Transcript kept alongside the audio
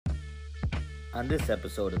On this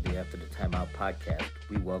episode of the After the Timeout podcast,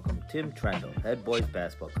 we welcome Tim Trendel, head boys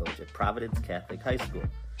basketball coach at Providence Catholic High School.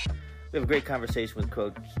 We have a great conversation with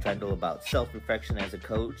Coach Trendel about self-reflection as a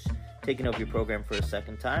coach, taking over your program for a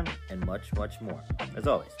second time, and much, much more. As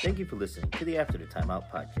always, thank you for listening to the After the Timeout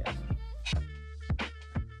podcast.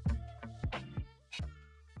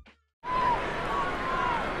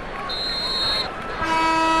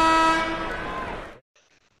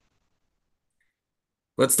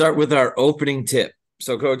 Let's start with our opening tip.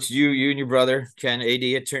 So, Coach, you and your brother, Ken, AD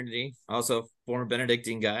at Trinity, also former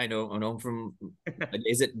Benedictine guy. I know him from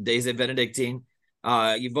days at Benedictine.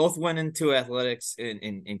 You both went into athletics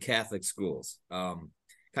in Catholic schools. Kind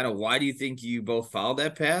of why do you think you both followed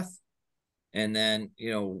that path? And then,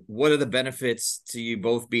 what are the benefits to you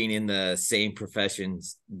both being in the same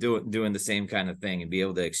professions, doing the same kind of thing and be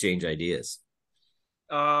able to exchange ideas?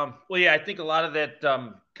 Well, yeah, I think a lot of that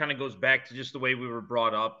kind of goes back to just the way we were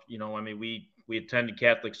brought up. We attended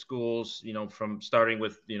Catholic schools, from starting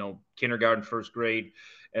with kindergarten, first grade,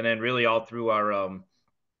 and then really all through our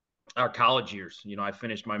college years. I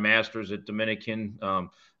finished my master's at Dominican,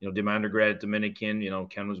 did my undergrad at Dominican.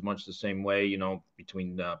 Ken was much the same way,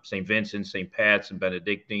 between St. Vincent, St. Pat's, and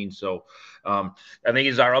Benedictine. So I think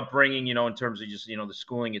it's our upbringing, in terms of just, the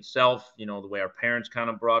schooling itself, the way our parents kind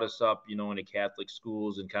of brought us up, into Catholic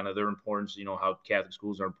schools and kind of their importance, how Catholic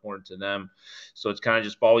schools are important to them. So it's kind of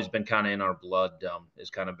just always been kind of in our blood,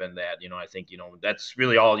 has kind of been that. I think, that's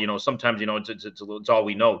really all, sometimes, it's all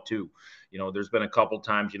we know too. There's been a couple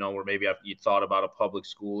times, where maybe you thought about a public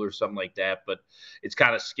school or something like that, but it's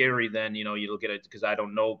kind of scary then, you look at it because I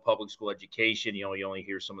don't know public school education, you only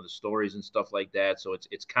hear some of the stories and stuff like that. So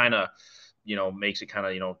it's kind of, makes it kind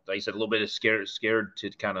of, like I said, a little bit of scared to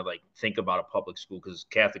kind of like think about a public school because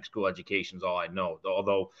Catholic school education is all I know.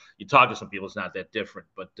 Although you talk to some people, it's not that different,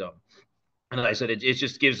 but and like I said, it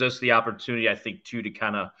just gives us the opportunity, I think, too, to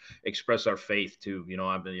kind of express our faith too.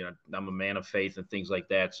 I'm a man of faith and things like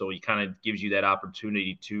that. So it kind of gives you that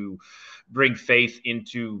opportunity to bring faith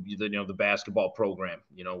into the basketball program.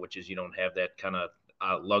 Which is you don't have that kind of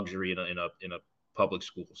luxury in a public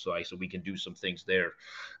school. So I said we can do some things there.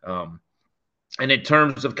 And in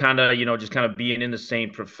terms of kind of just kind of being in the same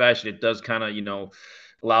profession, it does kind of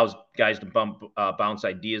allows guys to bounce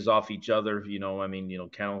ideas off each other. Kind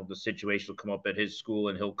of the situation will come up at his school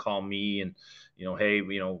and he'll call me and, hey,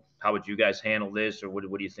 how would you guys handle this? Or what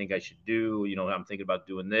do you think I should do? I'm thinking about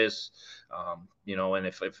doing this. And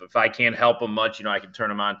if I can't help him much, I can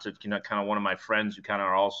turn him on to, kind of one of my friends who kind of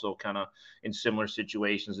are also kind of in similar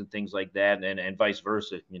situations and things like that. And vice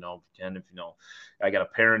versa, and if, I got a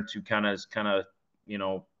parent who kind of is kind of,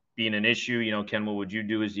 being an issue, Ken, what would you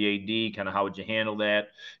do as the AD? Kind of how would you handle that?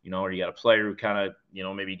 Or you got a player who kind of,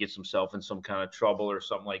 maybe gets himself in some kind of trouble or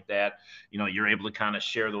something like that. You're able to kind of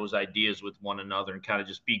share those ideas with one another and kind of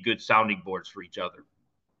just be good sounding boards for each other.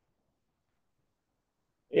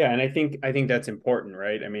 Yeah, and I think that's important,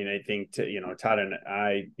 right? I mean, I think Todd and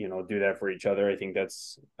I, do that for each other. I think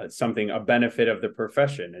that's something a benefit of the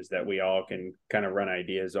profession is that we all can kind of run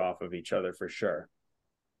ideas off of each other for sure.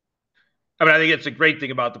 I mean, I think it's a great thing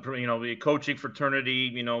about the coaching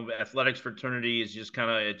fraternity, athletics fraternity is just kind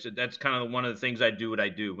of that's kind of one of the things I do what I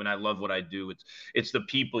do and I love what I do. It's the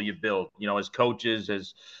people you build, as coaches,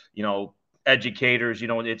 as you know, educators.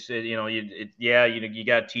 It's yeah, you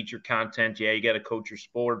got to teach your content, yeah, you got to coach your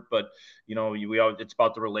sport, but it's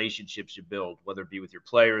about the relationships you build, whether it be with your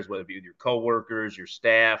players, whether it be with your coworkers, your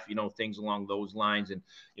staff, things along those lines, and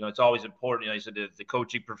it's always important. I said the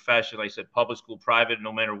coaching profession, like I said, public school, private,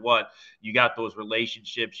 no matter what, you got those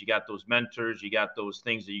relationships, you got those mentors, you got those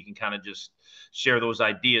things that you can kind of just share those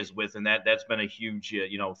ideas with, and that's been a huge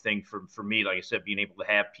thing for me. Like I said, being able to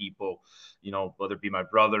have people, whether it be my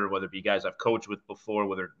brother, whether it be guys I've coached with before,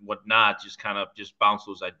 whether whatnot, just kind of just bounce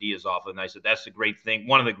those ideas off. And I said that's the great thing.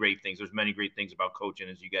 One of the great things. There's many great things about coaching,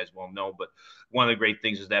 as you guys well know, but one of the great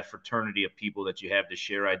things is that fraternity of people that you have to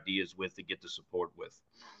share ideas with, to get the support with.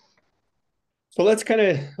 So let's kind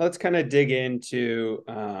of dig into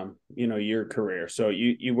your career. So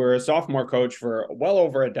you were a sophomore coach for well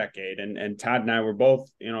over a decade, and Todd and I were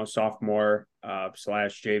both sophomore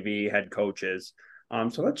slash JV head coaches.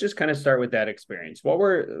 So let's just kind of start with that experience. What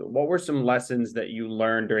were some lessons that you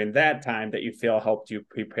learned during that time that you feel helped you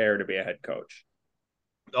prepare to be a head coach?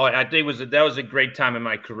 Oh, I think that was a great time in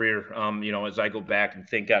my career. As I go back and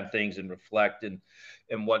think on things and reflect and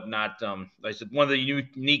whatnot. Like I said, one of the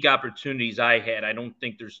unique opportunities I had. I don't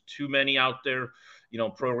think there's too many out there.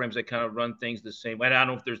 Programs that kind of run things the same way. And I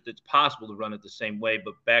don't know if it's possible to run it the same way.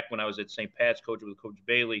 But back when I was at St. Pat's, coach with Coach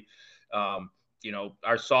Bailey,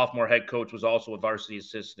 our sophomore head coach was also a varsity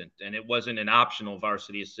assistant, and it wasn't an optional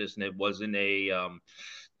varsity assistant. It wasn't a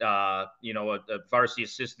varsity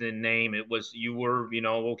assistant in name. It was you were,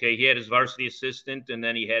 okay. He had his varsity assistant, and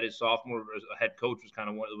then he had his sophomore head coach was kind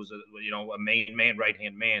of one. It was a main man, right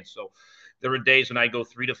hand man. So there were days when I go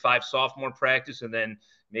 3 to 5 sophomore practice, and then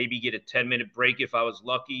maybe get a 10-minute break if I was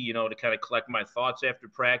lucky, to kind of collect my thoughts after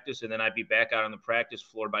practice, and then I'd be back out on the practice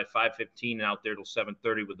floor by 5:15 and out there till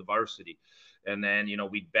 7:30 with the varsity, and then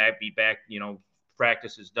we'd be back,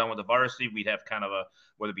 practice is done with the varsity. We'd have kind of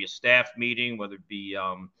whether it be a staff meeting, whether it be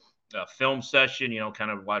a film session,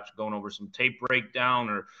 kind of going over some tape breakdown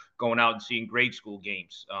or going out and seeing grade school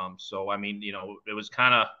games. So, I mean, it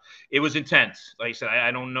was intense. Like I said,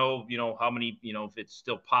 I don't know, how many, if it's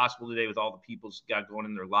still possible today with all the people's got going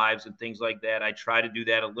in their lives and things like that. I try to do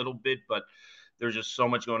that a little bit, but there's just so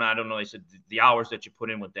much going on. I don't know. I said the hours that you put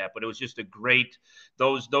in with that, but it was just a great.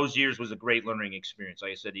 Those years was a great learning experience.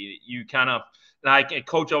 Like I said, you kind of. And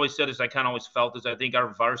coach always said this. I kind of always felt this. I think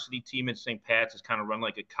our varsity team at St. Pat's is kind of run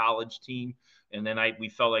like a college team, and then we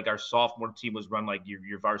felt like our sophomore team was run like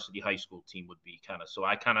your varsity high school team would be kind of. So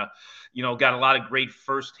I kind of, got a lot of great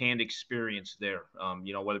firsthand experience there.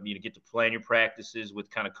 Whether you get to plan your practices with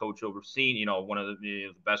kind of coach overseeing, one of the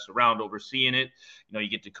best around overseeing it. You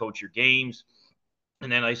get to coach your games.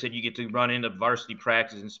 And then, like I said, you get to run into varsity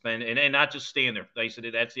practice and spend, and not just stand there. Like I said,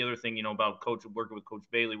 that's the other thing, about coach working with Coach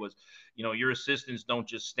Bailey was, your assistants don't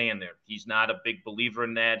just stand there. He's not a big believer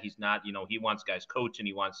in that. He's not, he wants guys coaching.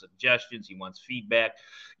 He wants suggestions. He wants feedback,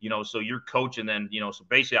 so you're coaching then, so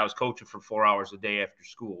basically I was coaching for 4 hours a day after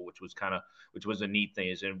school, which was a neat thing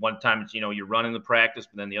is, and one time it's, you're running the practice,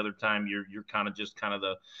 but then the other time you're kind of just kind of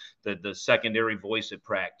the secondary voice at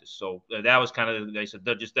practice. So that was kind of, I said,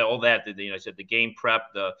 just all that, I said the game prep,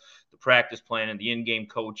 the practice plan, and the in-game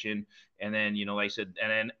coaching, and then like I said,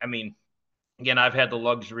 and then I mean, again, I've had the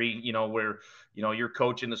luxury, where you're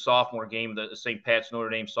coaching the sophomore game, the St. Pat's Notre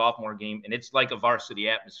Dame sophomore game, and it's like a varsity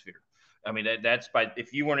atmosphere. I mean, that's by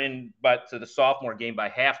if you weren't in, but to the sophomore game by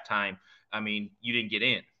halftime, I mean, you didn't get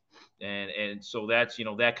in. And so that's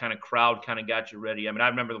that kind of crowd kind of got you ready. I mean, I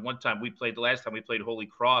remember the last time we played Holy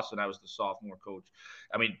Cross, and I was the sophomore coach.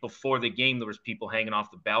 I mean, before the game, there was people hanging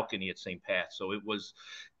off the balcony at St. Pat. So it was,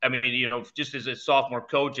 I mean, just as a sophomore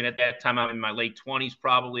coach, and at that time I'm in my late 20s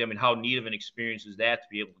probably. I mean, how neat of an experience is that to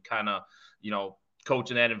be able to kind of coach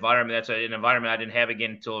in that environment? That's an environment I didn't have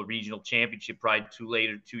again until a regional championship, probably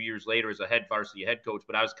 2 years later as a varsity head coach.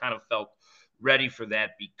 But I was kind of felt ready for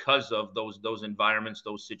that because of those environments,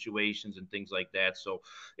 those situations, and things like that. So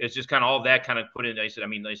it's just kind of all that kind of put in. I said,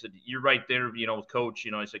 you're right there, with coach.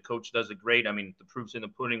 I said, coach does it great. I mean, the proof's in the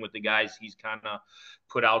pudding with the guys he's kind of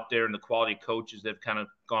put out there and the quality coaches that have kind of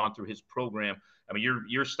gone through his program. I mean,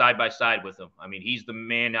 you're side by side with him. I mean, he's the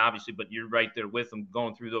man, obviously, but you're right there with him,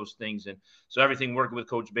 going through those things. And so everything working with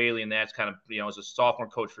Coach Bailey, and that's kind of, as a sophomore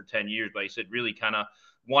coach for 10 years, but he said really kind of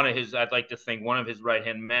I'd like to think one of his right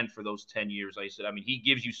hand men for those 10 years. I said, I mean, he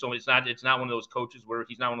gives you so. It's not one of those coaches where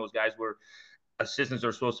he's not one of those guys where assistants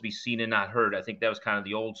are supposed to be seen and not heard. I think that was kind of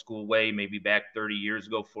the old school way, maybe back 30 years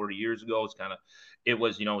ago, 40 years ago. It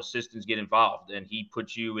was, assistants get involved, and he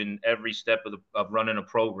puts you in every step of running a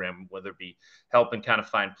program, whether it be helping kind of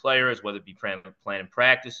find players, whether it be planning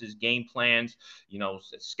practices, game plans,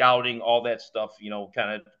 scouting, all that stuff,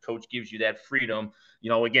 kind of coach gives you that freedom,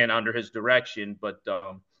 again, under his direction. But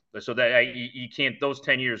so that you can't, those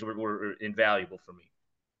 10 years were invaluable for me.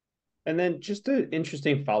 And then just an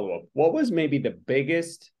interesting follow-up. What was maybe the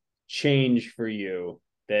biggest change for you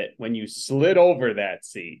that when you slid over that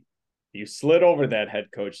seat, you slid over that head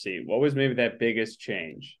coach seat? What was maybe that biggest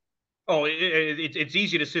change? Oh, it's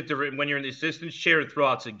easy to sit there when you're in the assistant's chair and throw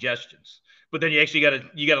out suggestions, but then you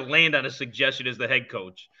gotta land on a suggestion as the head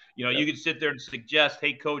coach. You can sit there and suggest,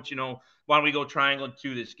 hey, coach, why don't we go triangle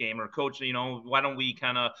 2 this game, or coach, why don't we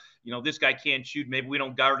kind of, this guy can't shoot, maybe we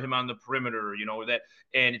don't guard him on the perimeter, that.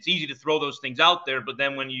 And it's easy to throw those things out there, but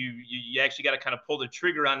then when you actually got to kind of pull the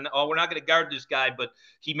trigger on, oh, we're not going to guard this guy, but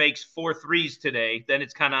he makes 4 threes today, then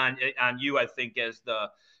it's kind of on you, I think, as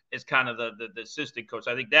kind of the assistant coach.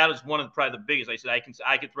 I think that is one of probably the biggest. I said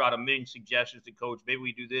I could throw out a million suggestions to coach. Maybe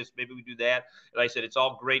we do this, maybe we do that. And I said it's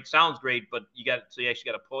all great, sounds great, but you actually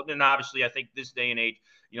got to pull it. And obviously, I think this day and age,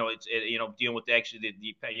 it's dealing with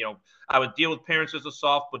I would deal with parents as a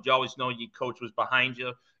soft, but you always know your coach was behind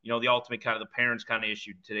you. The ultimate kind of the parents kind of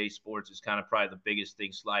issue in today's sports is kind of probably the biggest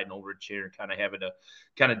thing, sliding over a chair and kind of having to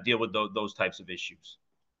kind of deal with those types of issues.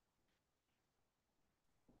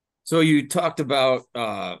 So you talked about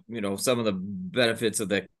some of the benefits of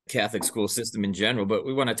the Catholic school system in general, but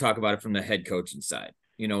we want to talk about it from the head coaching side.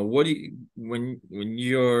 what do you when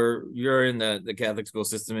you're in the Catholic school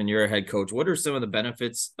system and you're a head coach, what are some of the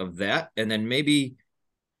benefits of that? And then maybe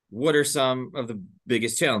what are some of the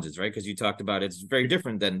biggest challenges, right? Because you talked about it's very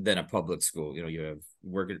different than a public school. You have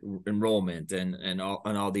work enrollment and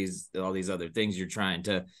all these other things you're trying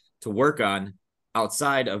to work on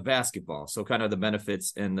outside of basketball. So kind of the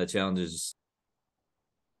benefits and the challenges.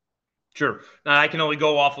 Sure. Now I can only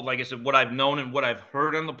go off of, like I said, what I've known and what I've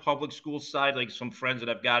heard on the public school side, like some friends that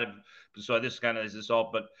I've got. So this kind of is this all,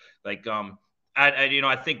 but like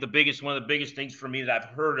I think one of the biggest things for me that I've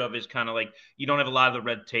heard of is kind of like you don't have a lot of the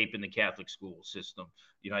red tape in the Catholic school system.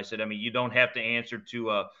 I said, I mean, you don't have to answer to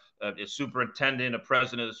a superintendent, a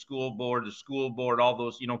president of the school board, all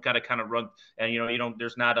those, kind of run, and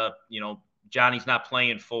there's not a, Johnny's not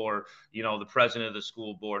playing for, the president of the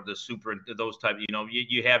school board, the super, those type,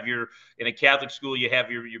 you have in a Catholic school, you have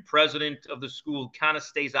your president of the school kind of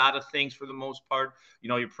stays out of things for the most part.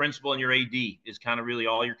 Your principal and your AD is kind of really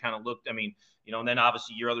all you're kind of looked. I mean, and then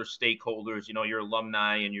obviously your other stakeholders, your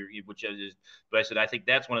alumni and which is, but I said, I think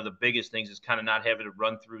that's one of the biggest things is kind of not having to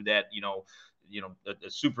run through that, a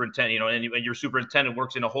superintendent, and your superintendent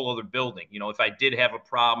works in a whole other building. If I did have a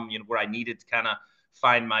problem, where I needed to kind of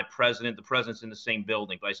find my president, the president's in the same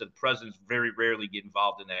building. But I said the presidents very rarely get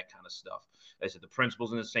involved in that kind of stuff. I said the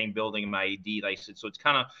principal's in the same building, and my AD. I said so it's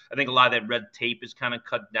kind of, I think a lot of that red tape is kind of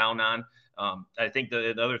cut down on. I think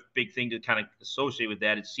the other big thing to kind of associate with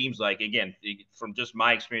that, it seems like, again, from just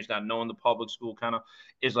my experience, not knowing the public school kind of,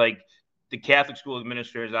 is like the Catholic school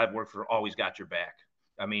administrators I've worked for always got your back.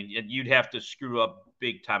 I mean, you'd have to screw up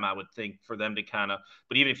big time, I would think, for them to kind of.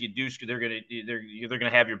 But even if you do, they're gonna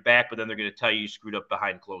have your back, but then they're gonna tell you screwed up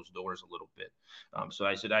behind closed doors a little bit. So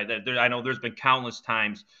I said, I know there's been countless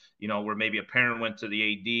times, where maybe a parent went to the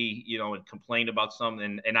AD, and complained about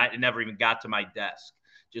something, and I never even got to my desk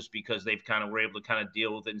just because they've kind of were able to kind of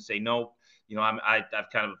deal with it and say no. I've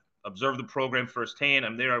kind of observed the program firsthand.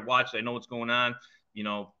 I'm there, I watched, I know what's going on. You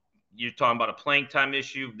know, you're talking about a playing time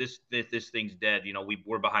issue. This thing's dead.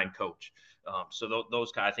 We're behind coach. So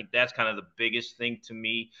those kind, I think that's kind of the biggest thing to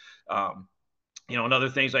me. Another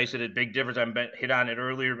things like I said, a big difference. I hit on it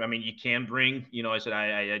earlier. I mean, you can bring, I said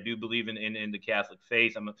I do believe in the Catholic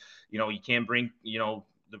faith. You can bring,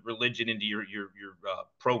 the religion into your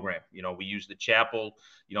program. We use the chapel,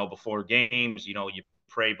 before games. You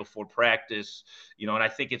pray before practice. And I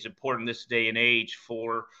think it's important this day and age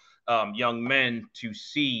for young men to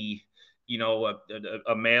see,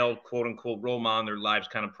 a male quote unquote role model in their lives,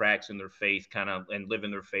 kind of practicing their faith, kind of, and living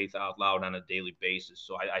their faith out loud on a daily basis.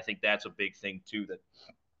 So I think that's a big thing too that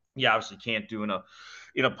you obviously can't do in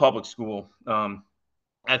a public school.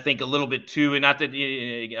 I think a little bit too, and not that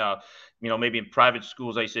maybe in private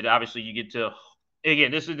schools, I said obviously you get to,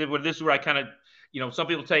 again, this is where I kind of, some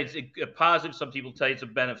people tell you it's a positive, some people tell you it's a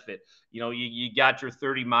benefit. You got your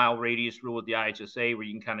 30-mile radius rule with the IHSA where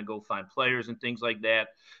you can kind of go find players and things like that,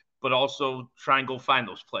 but also try and go find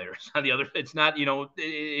those players. On the other, it's not,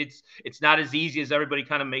 it's not as easy as everybody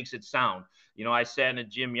kind of makes it sound. I sat in a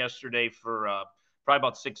gym yesterday for probably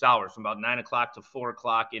about 6 hours, from about 9 o'clock to 4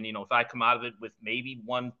 o'clock. And, if I come out of it with maybe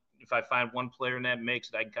one, if I find one player in that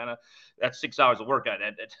mix, that's 6 hours of work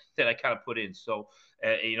that I kind of put in. So,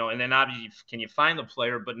 and then obviously, can you find the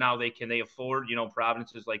player? But now can they afford,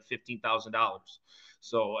 Providence is like $15,000.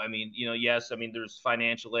 So, I mean, yes, I mean, there's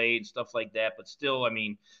financial aid and stuff like that, but still, I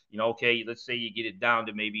mean, okay, let's say you get it down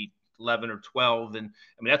to maybe 11 or 12, and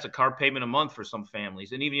I mean that's a car payment a month for some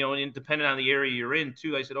families. And even and depending on the area you're in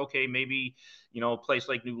too, I said okay, maybe a place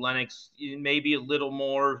like New Lenox, maybe a little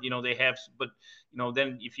more, they have, but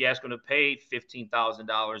then if you ask them to pay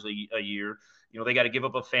 $15,000 a year, they got to give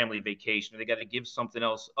up a family vacation, they got to give something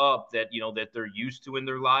else up that that they're used to in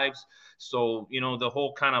their lives. So the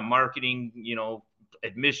whole kind of marketing,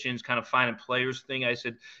 admissions, kind of finding players thing, I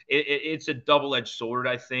said it's a double-edged sword.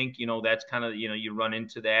 I think that's kind of you run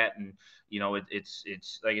into that, and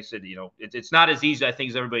it's like I said, it's not as easy, I think,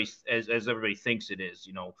 as everybody thinks it is.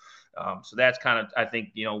 So that's kind of, I think,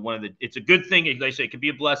 one of the, it's a good thing. Like I say, it could be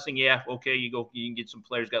a blessing. Yeah, okay, you can get some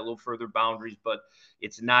players got a little further boundaries, but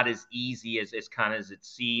it's not as easy as kind of as it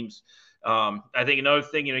seems. I think another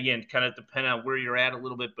thing, again, kind of depending on where you're at a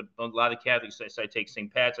little bit, but a lot of Catholics, I take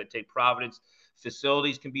St. Pat's, I take Providence.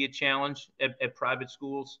 Facilities can be a challenge at private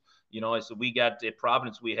schools. So we got at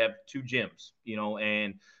Providence, we have 2 gyms,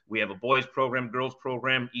 and we have a boys program, girls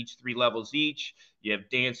program, each 3 levels each. You have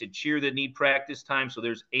dance and cheer that need practice time. So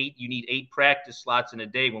there's 8, you need 8 practice slots in a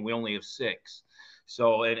day when we only have 6.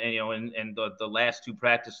 So, and the last 2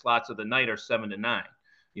 practice slots of the night are 7 to 9.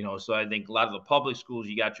 So I think a lot of the public schools,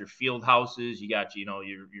 you got your field houses, you got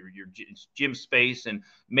your gym space, and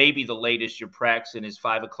maybe the latest you're practicing is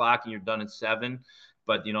 5 o'clock and you're done at 7.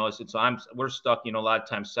 But we're stuck, a lot of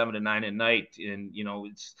times 7 to 9 at night, and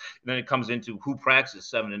it's then it comes into who practices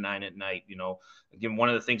 7 to 9 at night. Again, one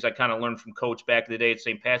of the things I kind of learned from coach back in the day at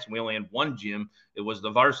St. Pat's, we only had one gym. It was the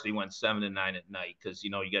varsity went 7 to 9 at night because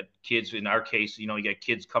you got kids. In our case, you got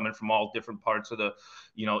kids coming from all different parts of the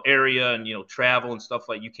area and travel and stuff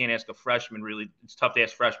like. You can't ask a freshman really. It's tough to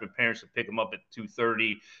ask freshman parents to pick them up at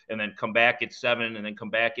 2:30 and then come back at 7 and then come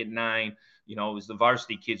back at 9. It was the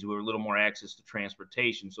varsity kids who were a little more access to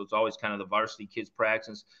transportation. So it's always kind of the varsity kids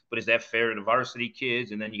practice. But is that fair to the varsity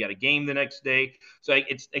kids? And then you got a game the next day. So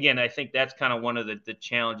it's, again, I think that's kind of one of the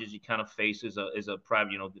challenges you kind of face as a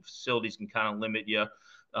private, the facilities can kind of limit you.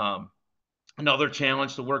 Another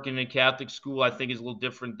challenge to working in a Catholic school, I think, is a little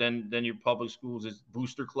different than your public schools is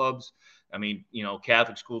booster clubs. I mean,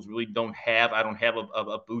 Catholic schools really don't have. I don't have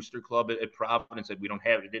a booster club at Providence. We don't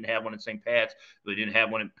have. It didn't have one in St. Pat's. They didn't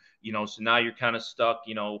have one. So now you're kind of stuck.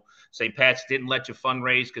 St. Pat's didn't let you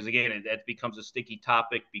fundraise because again, that becomes a sticky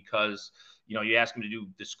topic because you ask them to do.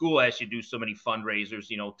 The school asks you to do so many fundraisers,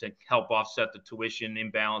 to help offset the tuition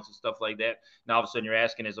imbalance and stuff like that. Now all of a sudden you're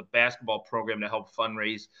asking as a basketball program to help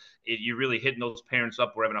fundraise. You're really hitting those parents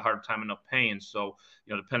up. We're having a hard time enough paying. So,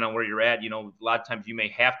 depending on where you're at, a lot of times you may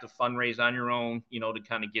have to fundraise on your own, to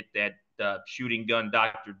kind of get that shooting gun,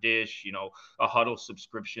 Dr. Dish, a huddle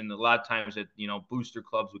subscription. A lot of times that, booster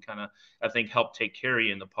clubs would kind of, I think, help take care of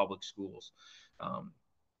you in the public schools.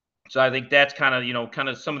 So I think that's kind of, kind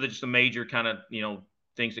of some of just the major kind of,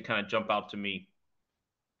 things that kind of jump out to me.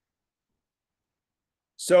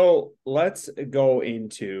 So let's go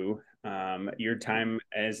into your time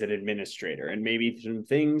as an administrator and maybe some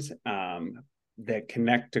things that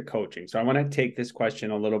connect to coaching. So I want to take this question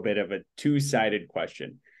a little bit of a two-sided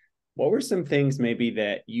question. What were some things maybe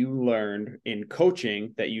that you learned in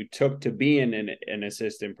coaching that you took to being an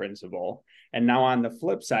assistant principal? And now on the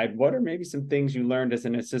flip side, what are maybe some things you learned as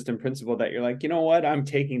an assistant principal that you're like, you know what, I'm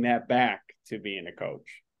taking that back to being a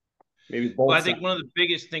coach? Maybe Well, both I think sides. one of the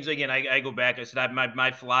biggest things, again, I go back. I said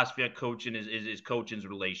my philosophy at coaching is coaching's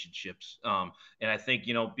relationships. And I think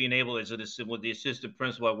being able as with the assistant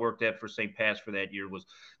principal I worked at for St. Pat's for that year was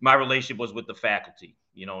my relationship was with the faculty.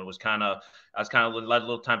 It was kind of I was kind of a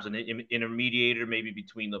little times an intermediator maybe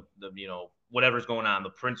between the whatever's going on, the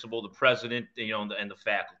principal, the president, and the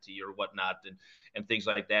faculty or whatnot, and things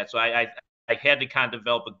like that. So I had to kind of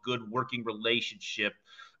develop a good working relationship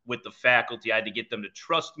with the faculty. I had to get them to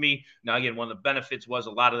trust me. Now, again, one of the benefits was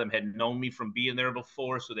a lot of them had known me from being there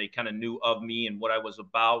before, so they kind of knew of me and what I was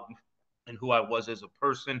about and who I was as a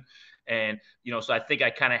person. And, so I think I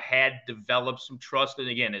kind of had developed some trust. And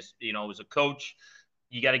again, as a coach,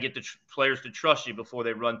 you got to get the players to trust you before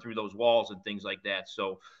they run through those walls and things like that.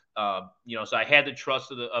 So, so I had the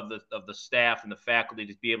trust of the staff and the faculty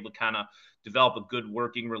to be able to kind of develop a good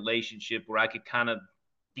working relationship where I could kind of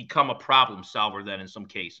become a problem solver then in some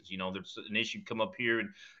cases. There's an issue come up here and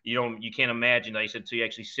you can't imagine, like I said, to you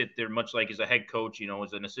actually sit there much like as a head coach,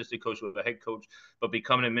 as an assistant coach with a head coach, but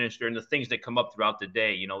become an administrator and the things that come up throughout the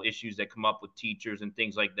day, issues that come up with teachers and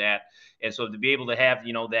things like that. And so to be able to have,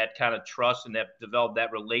 that kind of trust and that develop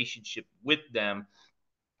that relationship with them,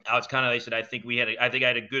 I was kind of, I said, I think I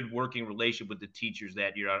had a good working relationship with the teachers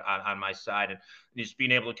that year on my side, and just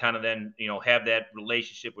being able to kind of then, have that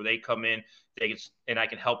relationship where they come in, and I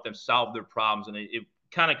can help them solve their problems, and it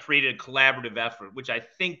kind of created a collaborative effort, which I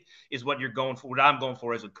think is what you're going for, what I'm going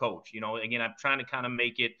for as a coach. Again, I'm trying to kind of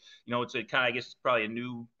make it, it's a kind of, I guess it's probably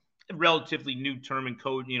a relatively new term in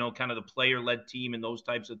code, kind of the player-led team and those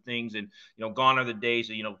types of things. And, gone are the days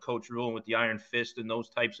of, coach ruling with the iron fist and those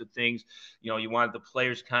types of things. You wanted the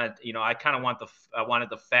players kind of, I wanted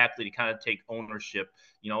the faculty to kind of take ownership,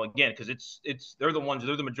 again, because they're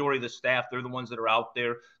the majority of the staff. They're the ones that are out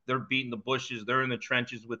there. They're beating the bushes. They're in the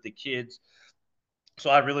trenches with the kids. So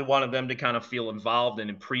I really wanted them to kind of feel involved and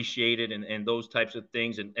appreciated and those types of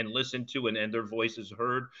things and listen to and their voices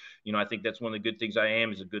heard. I think that's one of the good things I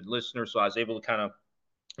am is a good listener. So I was able to kind of,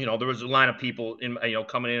 there was a line of people in,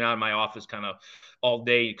 coming in and out of my office kind of all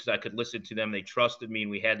day because I could listen to them. They trusted me and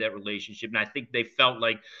we had that relationship. And I think they felt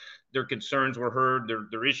like their concerns were heard,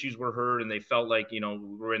 their issues were heard, and they felt like,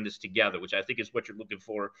 we're in this together, which I think is what you're looking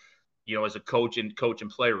for, as a coach and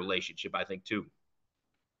player relationship, I think too.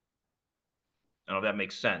 I don't know if that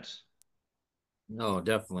makes sense. No,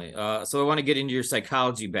 definitely. So I want to get into your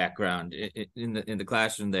psychology background in the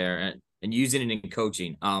classroom there and using it in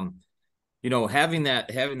coaching. Having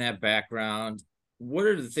that background, what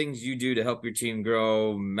are the things you do to help your team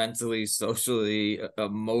grow mentally, socially,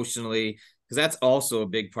 emotionally? because that's also a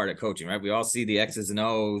big part of coaching, right? We all see the X's and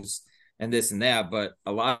O's and this and that, but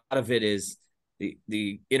a lot of it is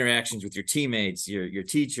the interactions with your teammates, your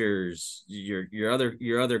teachers, your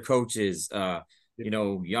other coaches,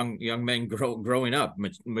 young men growing up,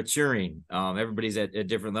 maturing. Everybody's at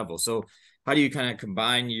different levels. So how do you kind of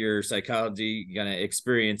combine your psychology kind of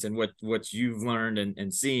experience and what you've learned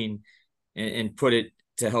and seen and put it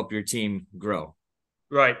to help your team grow?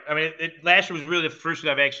 Right. I mean, last year was really the first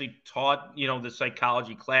year I've actually taught, the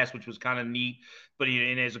psychology class, which was kind of neat. But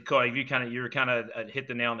and as a coach, you're kind of hit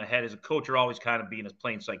the nail on the head. As a coach, you're always kind of being a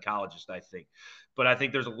plain psychologist, I think. But I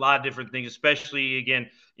think there's a lot of different things, especially again,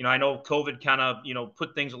 I know COVID kind of,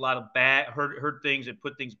 put things a lot of back, hurt things and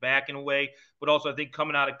put things back in a way. But also, I think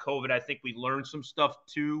coming out of COVID, I think we learned some stuff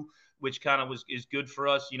too, which kind of is good for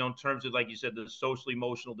us, in terms of, like you said, the social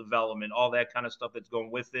emotional development, all that kind of stuff that's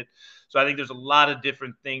going with it. So I think there's a lot of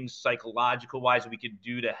different things psychological wise that we could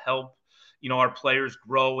do to help, our players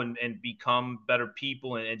grow and become better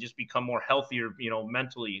people and just become more healthier,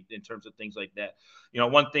 mentally in terms of things like that.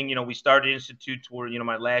 One thing, we started Institute toward,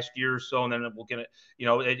 my last year or so, and then we'll get it,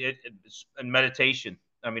 it's and meditation.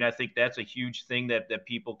 I mean, I think that's a huge thing that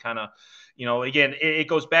people kind of, again, it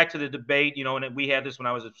goes back to the debate, and we had this when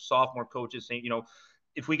I was a sophomore coach, saying,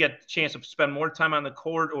 if we get the chance to spend more time on the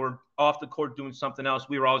court or off the court doing something else,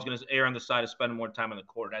 we were always going to err on the side of spending more time on the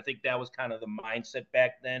court. And I think that was kind of the mindset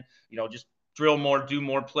back then, just drill more, do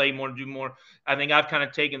more, play more, do more. I think I've kind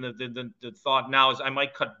of taken the thought now is I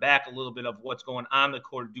might cut back a little bit of what's going on the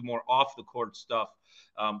court, do more off the court stuff.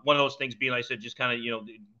 One of those things being, like I said, just kind of,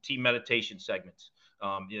 the team meditation segments.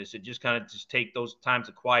 So just kind of just take those times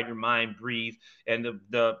to quiet your mind, breathe, and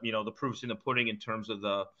the proofs in the pudding in terms of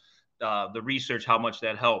the research, how much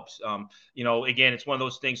that helps. Again, it's one of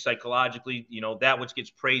those things psychologically, that which gets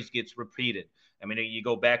praised gets repeated. I mean, you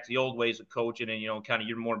go back to the old ways of coaching and, kind of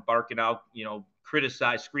you're more barking out,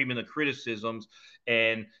 criticize, screaming the criticisms.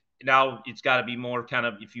 And now it's got to be more kind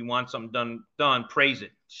of, if you want something done, praise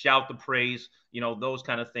it, shout the praise, those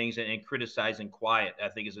kind of things, and criticize and quiet, I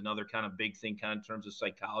think is another kind of big thing kind of in terms of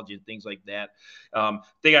psychology and things like that.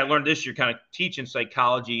 Thing I learned this year kind of teaching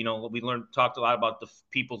psychology, we talked a lot about the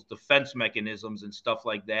people's defense mechanisms and stuff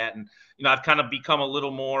like that. And, I've kind of become a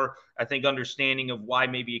little more, I think, understanding of why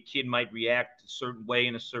maybe a kid might react a certain way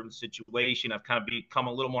in a certain situation. I've kind of become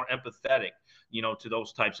a little more empathetic, to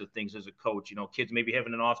those types of things as a coach. Kids maybe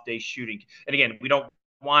having an off day shooting. And again, we don't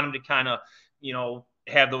want them to kind of,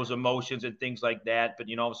 have those emotions and things like that. But,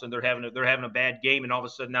 all of a sudden they're having a bad game. And all of a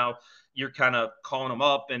sudden now you're kind of calling them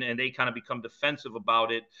up and they kind of become defensive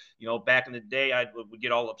about it. Back in the day, I would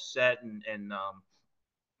get all upset and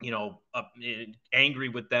angry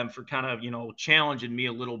with them for kind of, challenging me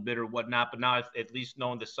a little bit or whatnot. But now, at least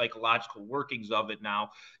knowing the psychological workings of it now,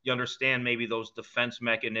 you understand maybe those defense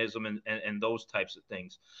mechanism and those types of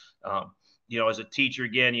things. As a teacher,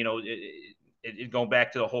 again, going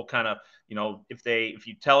back to the whole kind of, if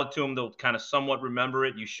you tell it to them, they'll kind of somewhat remember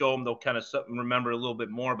it. You show them, they'll kind of remember a little bit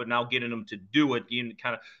more. But now getting them to do it,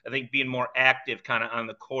 kind of, I think, being more active kind of on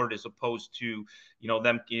the court as opposed to,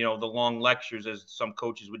 them, the long lectures as some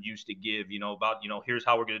coaches would used to give, about, here's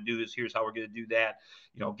how we're going to do this, here's how we're going to do that.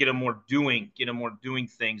 Get them more doing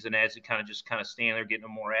things, and as it kind of just kind of stand there, getting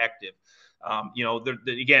them more active.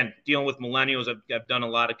 Again, dealing with millennials, I've done a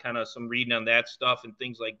lot of kind of some reading on that stuff and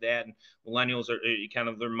things like that. And millennials are kind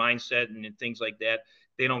of their mindset and things like that.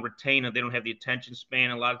 They don't retain it. They don't have the attention span.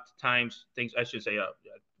 A lot of times, things I should say,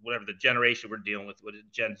 whatever the generation we're dealing with, what is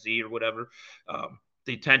it, Gen Z or whatever.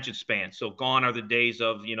 The attention span. So gone are the days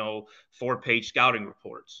of, 4-page scouting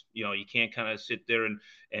reports. You can't kind of sit there and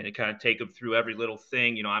it kind of take them through every little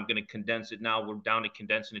thing. I'm going to condense it now. We're down to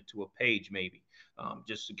condensing it to a page maybe.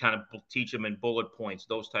 Just to kind of teach them in bullet points,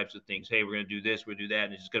 those types of things. Hey, we're going to do this, we're going to do that.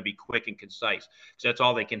 And it's just going to be quick and concise because that's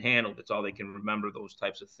all they can handle. That's all they can remember, those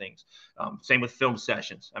types of things. Same with film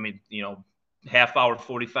sessions. I mean, half hour,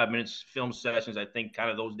 45 minutes film sessions. I think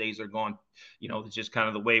kind of those days are gone. It's just kind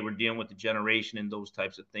of the way we're dealing with the generation and those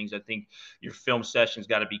types of things. I think your film sessions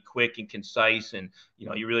got to be quick and concise. And,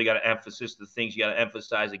 you really got to emphasize the things you got to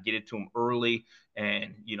emphasize and get it to them early.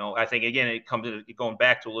 And, I think, again, it comes to going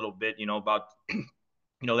back to a little bit, about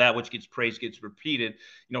that which gets praised gets repeated.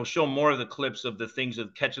 Show more of the clips of the things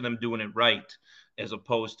of catching them doing it right, as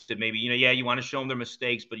opposed to maybe, you want to show them their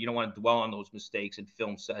mistakes, but you don't want to dwell on those mistakes in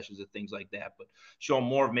film sessions and things like that. But show them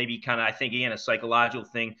more of maybe kind of, I think, again, a psychological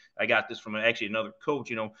thing. I got this from actually another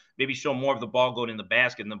coach, maybe show more of the ball going in the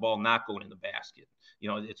basket and the ball not going in the basket.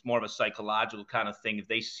 It's more of a psychological kind of thing. If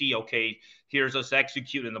they see, okay, here's us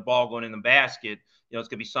executing the ball going in the basket, it's going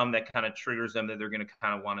to be something that kind of triggers them that they're going to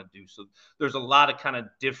kind of want to do. So there's a lot of kind of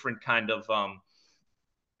different kind of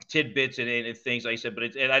tidbits and things like I said, but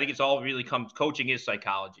I think it's all really comes coaching is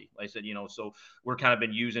psychology. Like I said, so we're kind of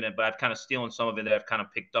been using it, but I've kind of stealing some of it that I've kind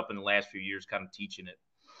of picked up in the last few years, kind of teaching it.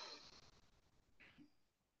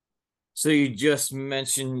 So you just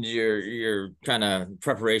mentioned your kind of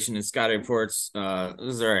preparation and scouting reports.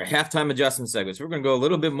 Those are halftime adjustment segments. We're going to go a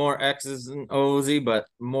little bit more X's and O's, but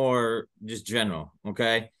more just general.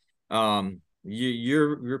 Okay.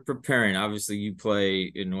 You're preparing. Obviously, you play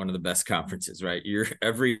in one of the best conferences, right? You're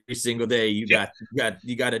every single day. You got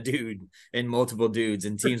a dude and multiple dudes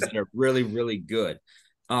and teams that are really really good.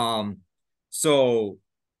 Um, so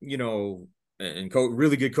you know and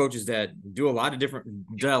really good coaches that do a lot of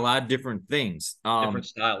different things. Different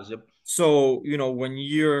styles. Yep. So when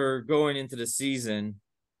you're going into the season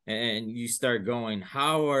and you start going,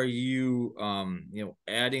 how are you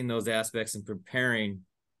adding those aspects and preparing?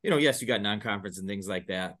 Yes, you got non-conference and things like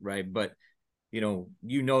that, right? But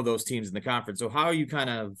those teams in the conference. So how are you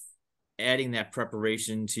kind of adding that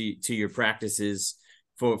preparation to your practices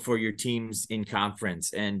for your teams in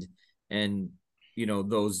conference and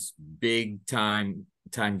those big time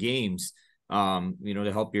games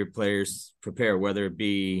to help your players prepare, whether it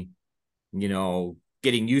be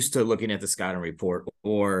getting used to looking at the scouting report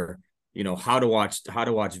or how to watch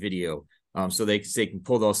video, so they can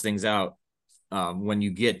pull those things out when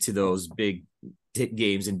you get to those big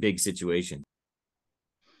games and big situations.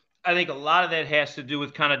 I think a lot of that has to do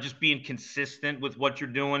with kind of just being consistent with what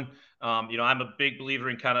you're doing. I'm a big believer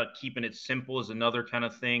in kind of keeping it simple is another kind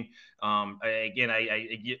of thing.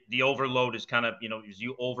 The overload is kind of, as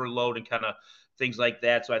you overload and kind of things like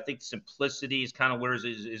that. So I think simplicity is kind of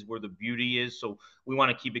is where the beauty is. So we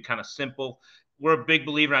want to keep it kind of simple. We're a big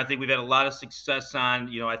believer. I think we've had a lot of success on,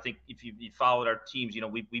 I think if you followed our teams,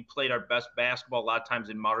 we played our best basketball a lot of times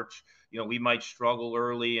in March. We might struggle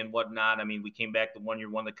early and whatnot. I mean, we came back the one year,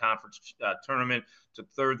 won the conference tournament,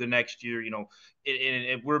 took third the next year.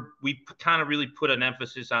 We kind of really put an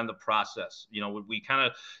emphasis on the process. We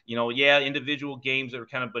kind of, individual games that are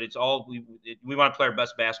kind of, but it's all we want to play our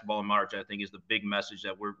best basketball in March. I think is the big message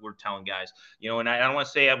that we're telling guys. And I don't want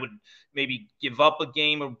to say I would maybe give up a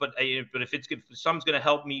game, but if something's going to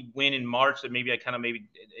help me win in March, that maybe I kind of maybe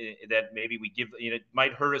we give. It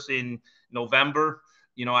might hurt us in November.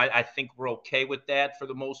 I think we're okay with that for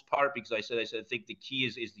the most part because I think the key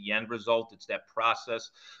is the end result. It's that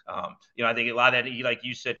process. I think a lot of that, like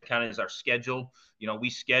you said, kind of is our schedule.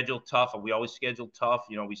 We schedule tough, and we always schedule tough.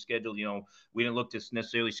 We schedule. We didn't look to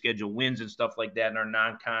necessarily schedule wins and stuff like that in our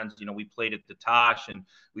non-cons. We played at the Tosh, and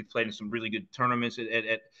we played in some really good tournaments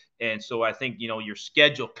and so I think your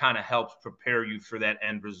schedule kind of helps prepare you for that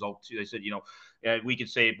end result too. They said we could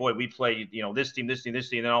say, boy, we play this team, this team, this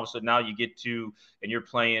team, and then all of a sudden now you get to and you're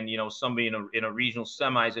playing somebody in a regional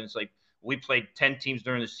semis, and it's like we played 10 teams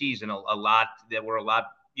during the season, a lot that were a lot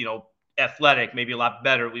athletic, maybe a lot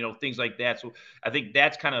better, things like that. So I think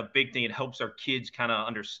that's kind of a big thing. It helps our kids kind of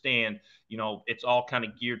understand, it's all kind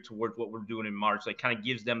of geared towards what we're doing in March. Like kind of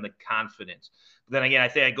gives them the confidence. But then again, I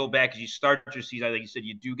think I go back as you start your season, like you said,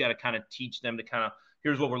 you do got to kind of teach them to kind of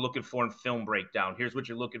here's what we're looking for in film breakdown. Here's what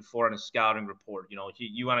you're looking for in a scouting report.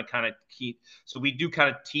 You want to kind of keep. So we do kind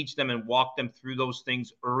of teach them and walk them through those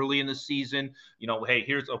things early in the season. Hey,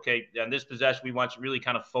 here's okay. On this possession, we want you to really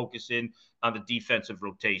kind of focus in on the defensive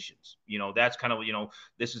rotations. That's kind of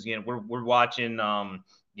this is we're watching.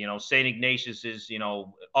 St. Ignatius's,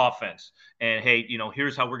 offense. And hey,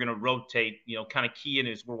 here's how we're going to rotate, kind of key in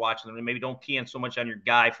as we're watching them. Maybe don't key in so much on your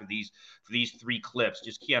guy for these three clips.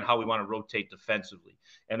 Just key on how we want to rotate defensively.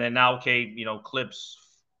 And then now, okay, clips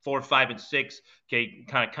 4, 5, and 6. Okay,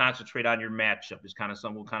 kind of concentrate on your matchup is kind of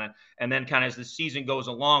something we'll kind of, and then kind of as the season goes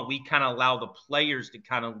along, we kind of allow the players to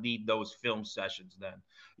kind of lead those film sessions. Then,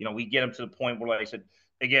 we get them to the point where, like I said,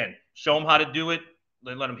 again, show them how to do it,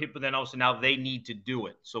 let them hit, but then also now they need to do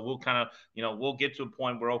it. So we'll kind of, we'll get to a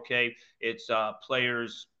point where, okay, it's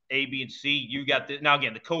players A, B, and C. You got this. Now,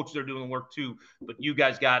 again, the coaches are doing the work too, but you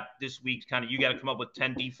guys got this week's kind of, you got to come up with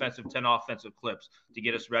 10 defensive, 10 offensive clips to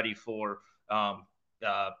get us ready for uh,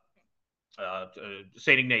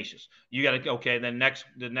 St. Ignatius. You got to okay. Then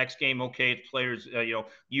the next game, okay, it's players.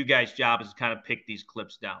 You guys' job is to kind of pick these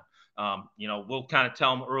clips down. We'll kind of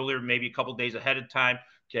tell them earlier, maybe a couple days ahead of time.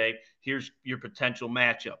 Okay, here's your potential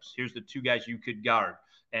matchups. Here's the two guys you could guard.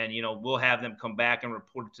 And we'll have them come back and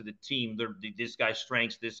report to the team this guy's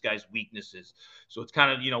strengths, this guy's weaknesses. So it's kind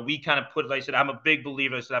of we kind of put. Like I said, I'm a big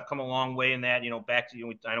believer. I said I've come a long way in that. Back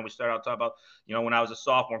to I know we started out talking about when I was a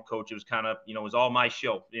sophomore coach, it was kind of it was all my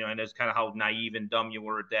show. And that's kind of how naive and dumb you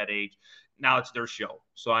were at that age. Now it's their show.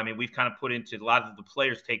 So I mean, we've kind of put into a lot of the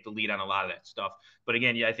players take the lead on a lot of that stuff. But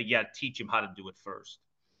again, I think you got to teach them how to do it first.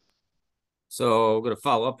 So I'm going to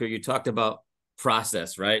follow up here. You talked about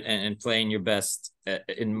process, right? And playing your best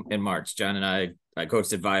in March. John and I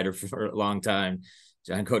coached at Vider for a long time.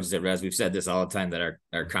 John coaches at Res. We've said this all the time that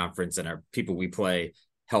our conference and our people we play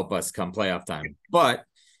help us come playoff time. But,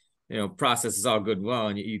 process is all good and well,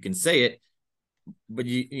 and you can say it, but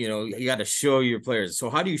you got to show your players. So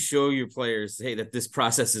how do you show your players, hey, that this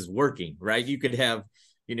process is working, right? You could have,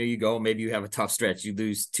 you go, maybe you have a tough stretch, you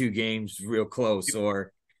lose 2 games real close,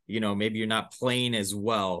 or maybe you're not playing as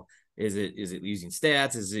well. Is it using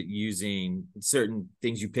stats? Is it using certain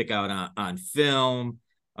things you pick out on film?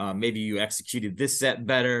 Maybe you executed this set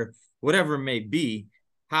better, whatever it may be.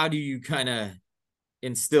 How do you kind of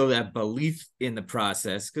instill that belief in the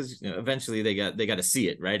process, because eventually they got to see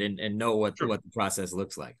it, right, and know what Sure. the process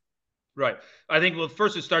looks like. Right. I think, well,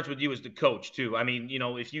 first it starts with you as the coach too. I mean,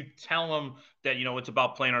 if you tell them that, it's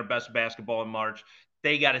about playing our best basketball in March,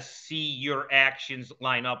 they got to see your actions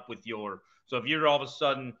line up with your. So if you're all of a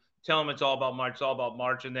sudden tell them it's all about March, it's all about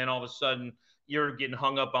March, and then all of a sudden you're getting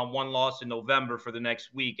hung up on one loss in November for the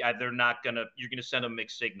next week, they're not gonna. You're gonna send them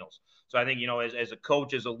mixed signals. So I think, as a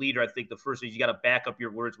coach, as a leader, I think the first is you got to back up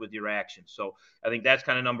your words with your actions. So I think that's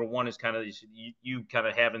kind of number one, is kind of you kind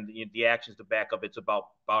of having the actions to back up. It's about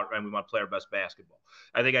and we want to play our best basketball.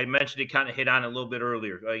 I think I mentioned it, kind of hit on it a little bit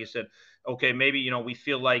earlier. Like I said, okay, maybe we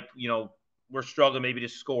feel like we're struggling maybe to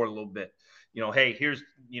score a little bit. Hey, here's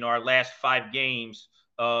our last 5 games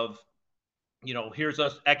of here's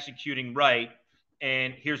us executing right,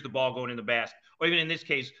 and here's the ball going in the basket. Or even in this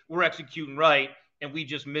case, we're executing right, and we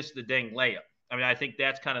just missed the dang layup. I mean, I think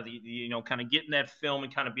that's kind of kind of getting that film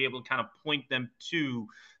and kind of be able to kind of point them to,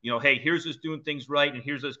 hey, here's us doing things right, and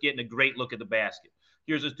here's us getting a great look at the basket.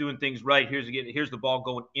 Here's us doing things right. Here's the ball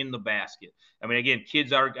going in the basket. I mean, again,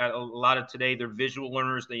 kids are a lot of today. They're visual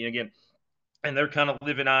learners. They again, and they're kind of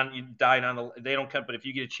living on, dying on the. They don't come, but if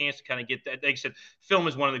you get a chance to kind of get that, like I said, film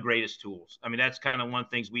is one of the greatest tools. I mean, that's kind of one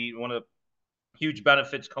of the things one of the huge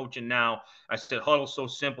benefits coaching now. I said huddle's so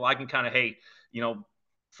simple. I can kind of, hey, you know,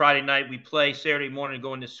 Friday night we play, Saturday morning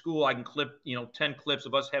going to school, I can clip 10 clips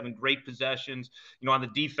of us having great possessions. On the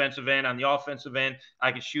defensive end, on the offensive end,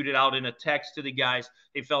 I can shoot it out in a text to the guys.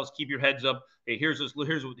 Hey fellas, keep your heads up. Hey, here's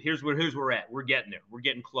where we're at. We're getting there. We're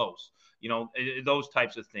getting close. Those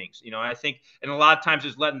types of things. I think, and a lot of times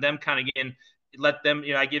is letting them kind of get in, let them,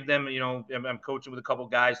 I give them, I'm coaching with a couple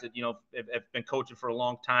of guys that, have been coaching for a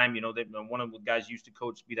long time. One of the guys used to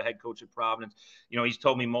be the head coach at Providence. He's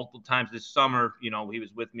told me multiple times this summer, he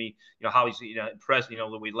was with me, how he's, impressed,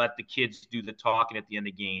 that we let the kids do the talking at the end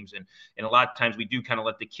of games. And a lot of times we do kind of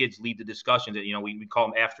let the kids lead the discussion that, we call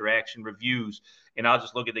them after action reviews. And I'll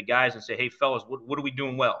just look at the guys and say, hey fellas, what are we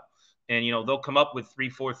doing well? And they'll come up with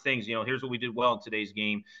 3-4 things. Here's what we did well in today's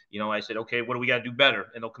game. I said, okay, what do we got to do better?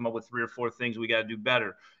 And they'll come up with 3 or 4 things we got to do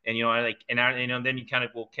better. And then you kind of,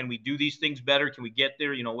 well, can we do these things better? Can we get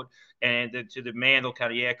there? What? And to the man, they'll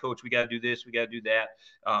kind of, yeah, coach, we got to do this, we got to do that.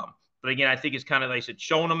 But again, I think it's kind of, like I said,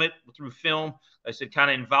 showing them it through film. I said, kind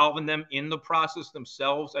of involving them in the process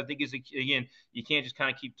themselves. I think is, again, you can't just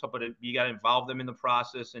kind of keep up with it. You got to involve them in the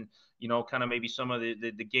process, and kind of maybe some of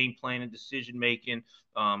the game plan and decision making,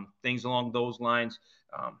 things along those lines.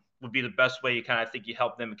 Would be the best way you kind of, I think you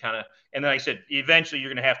help them kind of. And then I said, eventually you're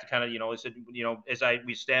going to have to kind of, I said,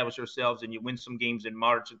 we establish ourselves and you win some games in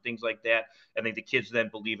March and things like that. I think the kids then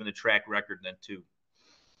believe in the track record then too.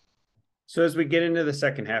 So as we get into the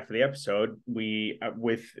second half of the episode, we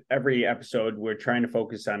with every episode we're trying to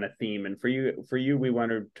focus on a theme, and for you, we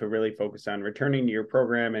wanted to really focus on returning to your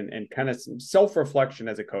program and kind of some self-reflection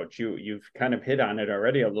as a coach. You've kind of hit on it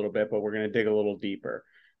already a little bit, but we're going to dig a little deeper.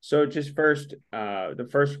 So just first, the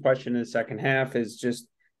first question in the second half is just,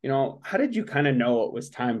 how did you kind of know it was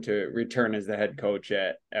time to return as the head coach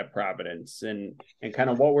at Providence, and kind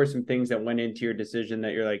of what were some things that went into your decision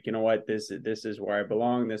that you're like, what, this is where I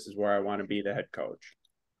belong, this is where I want to be the head coach?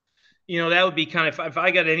 That would be kind of, if I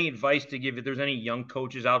got any advice to give, if there's any young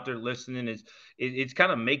coaches out there listening, it's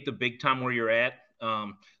kind of make the big time where you're at.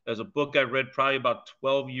 There's a book I read probably about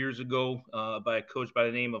 12 years ago by a coach by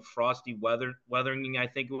the name of Frosty Weathering, I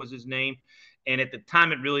think it was his name. And at the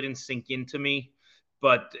time, it really didn't sink into me.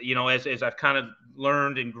 But, as I've kind of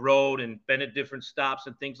learned and grown and been at different stops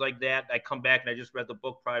and things like that, I come back and I just read the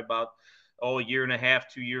book probably about, a year and a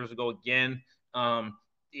half, 2 years ago again.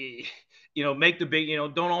 Make the big,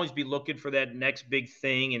 don't always be looking for that next big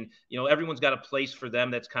thing. And, everyone's got a place for them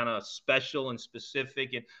that's kind of special and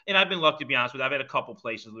specific. And I've been lucky, to be honest with you. I've had a couple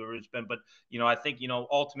places where it's been, but, I think,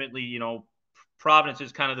 ultimately, Providence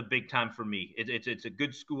is kind of the big time for me. It's a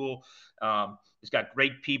good school. It's got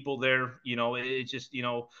great people there. It's just,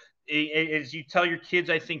 as you tell your kids,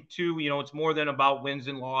 I think too, it's more than about wins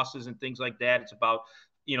and losses and things like that. It's about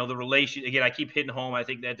the relation. Again, I keep hitting home. I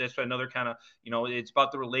think that's another kind of, it's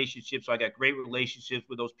about the relationship. So I got great relationships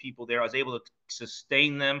with those people there. I was able to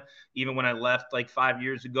sustain them even when I left like 5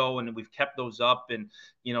 years ago, and we've kept those up. And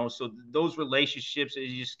so those relationships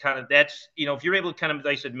is just kind of, that's, if you're able to kind of,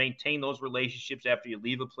 like I said, maintain those relationships after you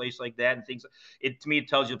leave a place like that and things, to me, it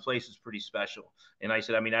tells you the place is pretty special. And I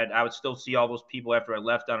said, I mean, I would still see all those people after I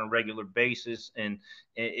left on a regular basis. And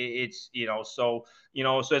it's, so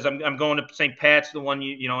as I'm going to St. Pat's, the one,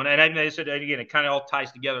 and I said, again, it kind of all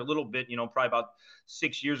ties together a little bit, probably about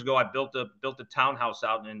 6 years ago, I built a townhouse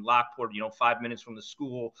out in Lockport, 5 minutes from the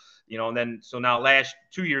school, and then, so now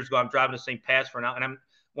 2 years ago, I'm driving to St. Pat's for an hour, and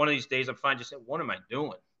one of these days I'm fine, just saying, what am I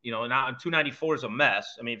doing? Now 294 is a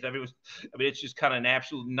mess. I mean, it's just kind of an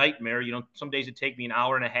absolute nightmare. Some days it take me an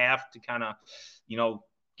hour and a half to kind of,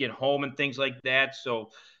 get home and things like that. So,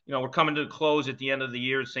 we're coming to the close at the end of the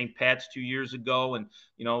year at St. Pat's 2 years ago. And,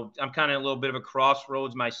 I'm kind of a little bit of a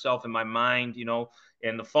crossroads myself in my mind,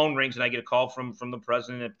 and the phone rings and I get a call from the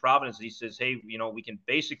president of Providence. He says, hey, we can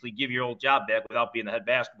basically give your old job back without being the head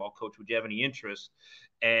basketball coach. Would you have any interest?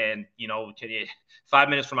 And, 5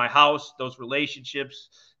 minutes from my house, those relationships,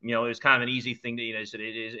 it's kind of an easy thing to,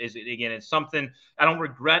 again, it's something I don't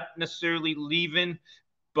regret necessarily leaving,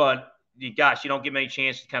 but gosh, you don't get many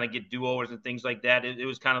chances to kind of get do-overs and things like that. It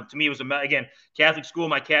was kind of, to me, it was again, Catholic school,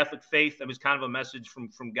 my Catholic faith. It was kind of a message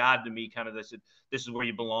from God to me, kind of this is where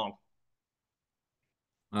you belong.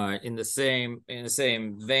 All right, in the same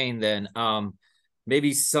vein, then,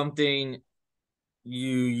 maybe something you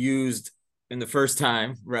used in the first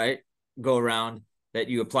time, right? Go around that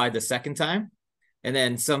you applied the second time, and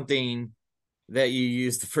then something that you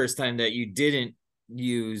used the first time that you didn't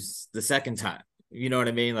use the second time. You know what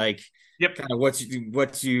I mean? Like, Yep. kind of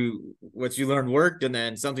what you learned worked, and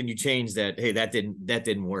then something you changed that, hey, that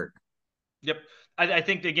didn't work. Yep. I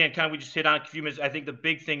think, again, kind of, we just hit on a few minutes. I think the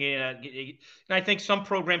big thing, and I think some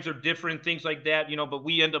programs are different, things like that, but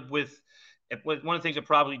we end up with one of the things that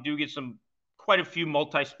probably do get quite a few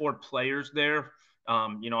multi-sport players there.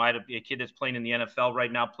 I had a kid that's playing in the NFL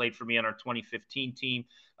right now, played for me on our 2015 team.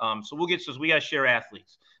 So we got to share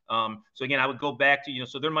athletes. So again, I would go back to,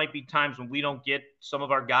 so there might be times when we don't get some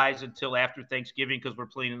of our guys until after Thanksgiving because we're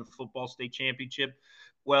playing in the football state championship.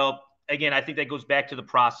 Well, again, I think that goes back to the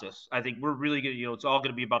process. I think we're really good. It's all going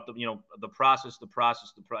to be about the process.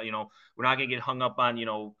 We're not going to get hung up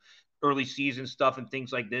on, early season stuff and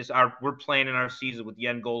things like this. We're planning our season with the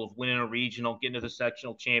end goal of winning a regional, getting to the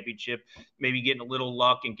sectional championship, maybe getting a little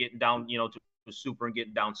luck and getting down, to super and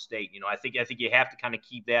getting downstate. I think you have to kind of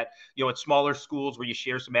keep that, at smaller schools where you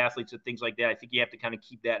share some athletes and things like that. I think you have to kind of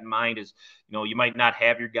keep that in mind as, you might not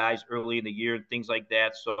have your guys early in the year and things like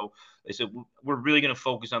that. So they said, we're really going to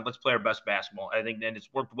focus on, let's play our best basketball. I think then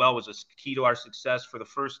it's worked well, was a key to our success for the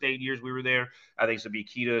first 8 years we were there. I think it's going to be a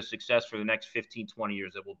key to success for the next 15, 20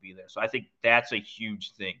 years that we'll be there. So I think that's a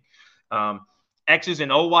huge thing. X's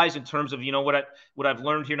and O's in terms of, what I've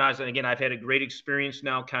learned here now is, again, I've had a great experience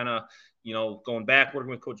now, kind of, going back,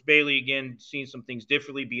 working with Coach Bailey again, seeing some things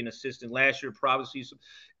differently, being assistant last year, probably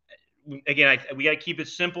again, we got to keep it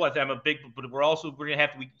simple. I'm a big, but we're going to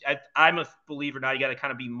have to. I'm a believer now. You got to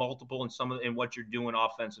kind of be multiple in what you're doing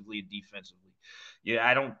offensively and defensively. Yeah,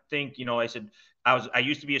 I don't think I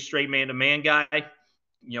used to be a straight man-to-man guy.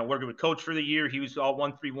 Working with Coach for the year, he was all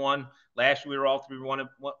 1-3-1. Last year we were all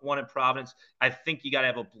 3-1 in Providence. I think you got to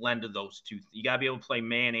have a blend of those two. You got to be able to play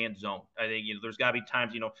man and zone. I think there's got to be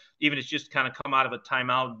times even it's just kind of come out of a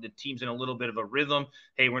timeout, the team's in a little bit of a rhythm.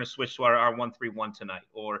 Hey, we're going to switch to our 1-3-1 tonight,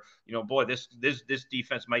 or boy, this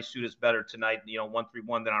defense might suit us better tonight.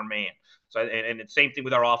 1-3-1 than our man. So and the same thing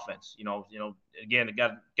with our offense. Again, it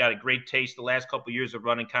got a great taste the last couple of years of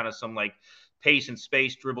running kind of some like pace and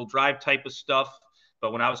space dribble drive type of stuff.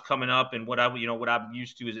 But when I was coming up, and what I'm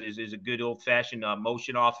used to is a good old fashioned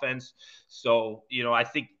motion offense. So I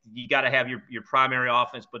think you got to have your primary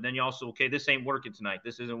offense, but then you also, okay, this ain't working tonight.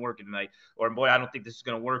 This isn't working tonight, or boy, I don't think this is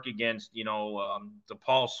going to work against the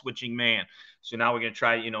Paul switching man. So now we're going to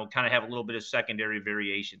try kind of have a little bit of secondary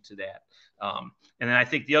variation to that. And then I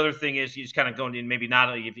think the other thing is he's kind of going in, maybe not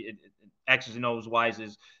only X's and O's wise,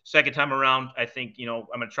 is second time around, I think I'm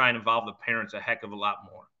going to try and involve the parents a heck of a lot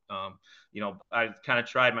more. I kind of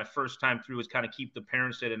tried my first time through is kind of keep the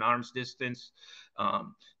parents at an arm's distance.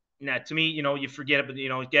 Now, to me, you forget it, but,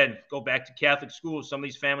 again, go back to Catholic schools. Some of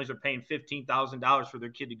these families are paying $15,000 for their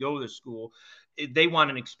kid to go to this school. They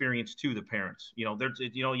want an experience too, the parents.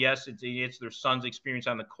 Yes, it's their son's experience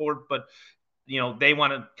on the court, but they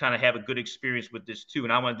want to kind of have a good experience with this too,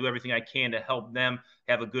 and I want to do everything I can to help them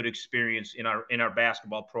have a good experience in our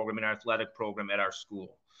basketball program, in our athletic program at our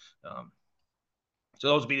school. Um, so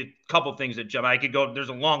those would be a couple things that jump. I could go. There's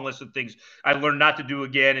a long list of things I learned not to do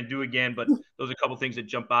again and do again, but those are a couple things that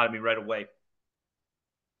jump out at me right away.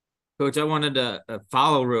 Coach, I wanted to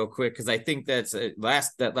follow real quick because I think that's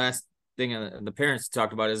that last thing the parents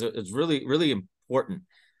talked about is really really important.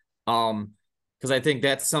 Because I think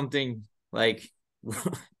that's something like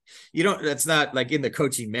you don't that's not like in the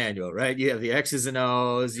coaching manual, right? You have the X's and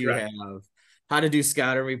O's, you Correct. have how to do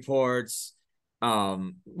scouting reports,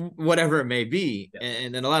 whatever it may be, Yeah.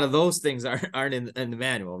 and then a lot of those things aren't in the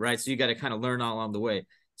manual, right? So you got to kind of learn all along the way.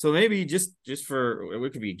 So maybe just for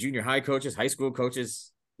it could be junior high coaches, high school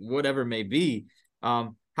coaches, whatever it may be.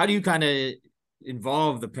 How do you kind of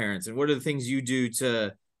involve the parents, and what are the things you do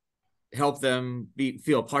to help them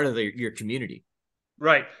feel part of your community?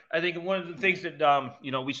 Right. I think one of the things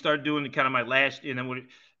that we started doing kind of my last, and then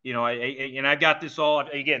and I got this all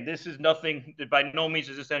again. This is nothing. By no means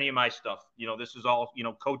is this any of my stuff. This is all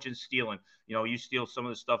coaching stealing. You steal some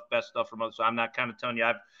of the stuff, best stuff from others. So I'm not kind of telling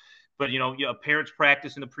you. But parents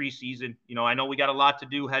practice in the preseason. I know we got a lot to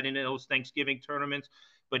do heading into those Thanksgiving tournaments,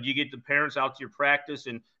 but you get the parents out to your practice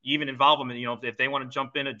and you even involve them. And if they want to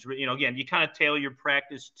jump in, again, you kind of tailor your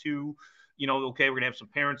practice to, okay, we're gonna have some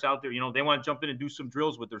parents out there. They want to jump in and do some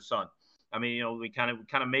drills with their son. I mean, we kind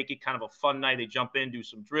of make it kind of a fun night. They jump in, do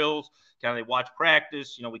some drills, kind of they watch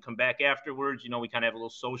practice. We come back afterwards. We kind of have a little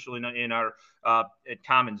social in our at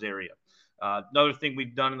Commons area. Another thing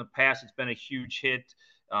we've done in the past, it's been a huge hit.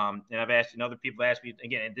 And I've asked, and other people asked me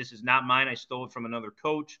again, and this is not mine. I stole it from another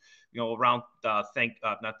coach. Around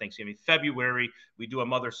not Thanksgiving, February, we do a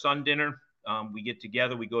mother-son dinner. We get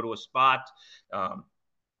together, we go to a spot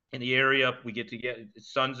in the area. We get together,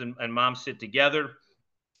 sons and moms sit together.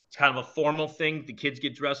 It's kind of a formal thing. The kids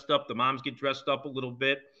get dressed up, the moms get dressed up a little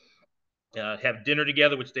bit. Have dinner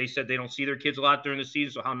together, which they said they don't see their kids a lot during the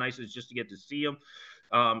season. So how nice it is just to get to see them.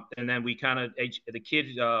 And then we kind of the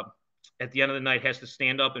kid at the end of the night has to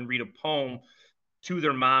stand up and read a poem to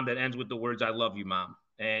their mom that ends with the words, "I love you, mom."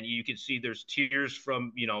 And you can see there's tears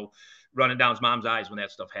from, running down his mom's eyes when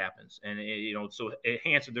that stuff happens. And, so it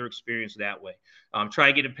enhances their experience that way. Try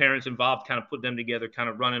and get the parents involved, kind of put them together, kind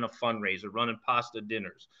of running a fundraiser, running pasta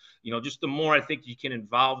dinners. Just the more I think you can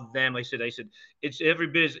involve them. Like I said, it's every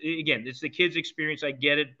bit, again, it's the kids' experience. I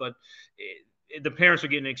get it, but the parents are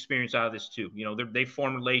getting an experience out of this too. They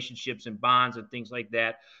form relationships and bonds and things like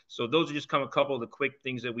that. So those are just a couple of the quick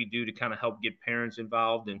things that we do to kind of help get parents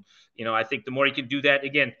involved. And, I think the more you can do that,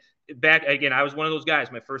 again, I was one of those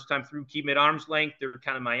guys, my first time through, keep them at arm's length. They're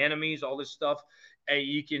kind of my enemies, all this stuff.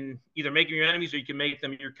 You can either make them your enemies or you can make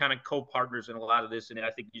them your kind of co-partners in a lot of this. And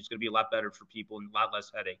I think it's going to be a lot better for people and a lot less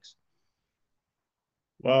headaches.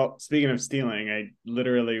 Well, speaking of stealing, I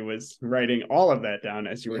literally was writing all of that down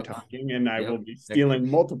as you were talking, and I Yep. will be stealing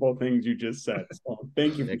multiple things you just said. So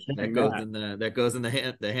thank you for sharing that. That goes in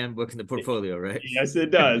the handbook and the portfolio, right? Yes,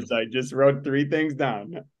 it does. I just wrote 3 things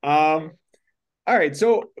down. All right.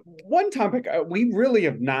 So one topic we really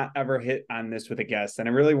have not ever hit on this with a guest, and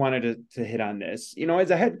I really wanted to hit on this.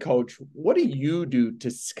 As a head coach, what do you do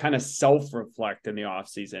to kind of self-reflect in the off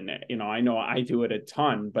season? I know I do it a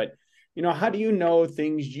ton, but how do you know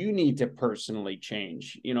things you need to personally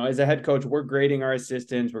change? As a head coach, we're grading our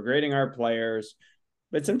assistants, we're grading our players,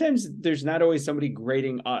 but sometimes there's not always somebody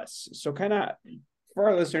grading us. So kind of for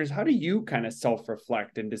our listeners, how do you kind of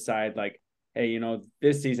self-reflect and decide like, hey,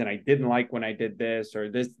 this season I didn't like when I did this, or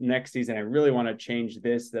this next season I really want to change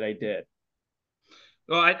this that I did?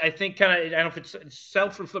 Well, I think kind of, I don't know if it's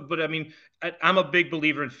self-reflect, but I mean, I'm a big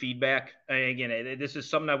believer in feedback. Again, this is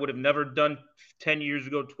something I would have never done 10 years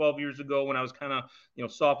ago, 12 years ago when I was kind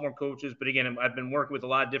of, sophomore coaches. But again, I've been working with a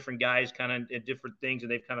lot of different guys kind of at different things,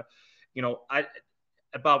 and they've kind of,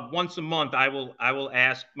 about once a month, I will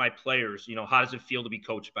ask my players, how does it feel to be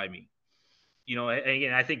coached by me?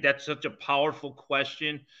 Again, I think that's such a powerful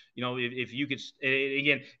question. If you could,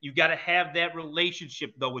 again, you got to have that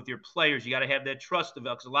relationship though with your players. You got to have that trust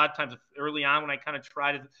developed. Because a lot of times early on, when I kind of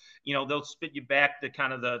try to, they'll spit you back the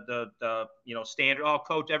kind of the standard. Oh,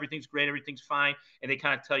 coach, everything's great, everything's fine, and they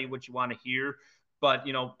kind of tell you what you want to hear. But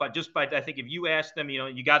I think if you ask them,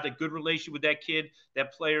 you got a good relationship with that kid,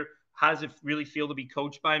 that player. How does it really feel to be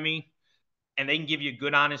coached by me? And they can give you a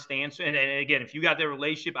good, honest answer. And again, if you got their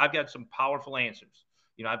relationship, I've got some powerful answers.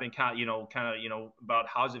 I've been kind of, about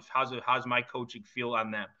how's my coaching feel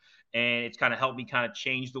on them. And it's kind of helped me kind of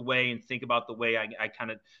change the way and think about the way I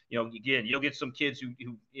kind of, again, you'll get some kids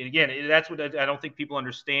who again, that's what I don't think people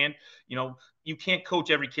understand. You can't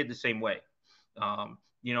coach every kid the same way.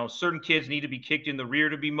 certain kids need to be kicked in the rear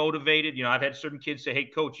to be motivated. I've had certain kids say, hey,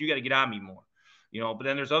 coach, you got to get on me more. But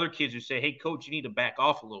then there's other kids who say, hey, coach, you need to back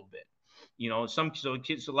off a little bit.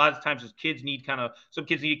 Kids, a lot of times as kids need some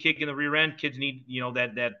kids need a kick in the rear end. Kids need,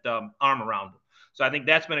 that arm around them. So I think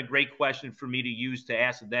that's been a great question for me to use to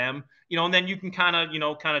ask them, and then you can kind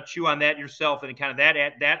of chew on that yourself, and kind of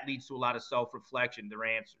that leads to a lot of self-reflection, their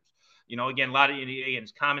answers. Again, a lot of, again,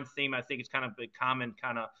 it's common theme. I think it's kind of a common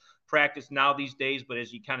kind of practice now these days, but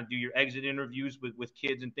as you kind of do your exit interviews with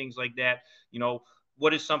kids and things like that,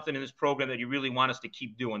 what is something in this program that you really want us to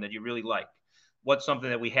keep doing, that you really like? What's something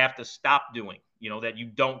that we have to stop doing, that you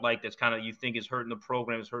don't like, that's kind of, you think is hurting the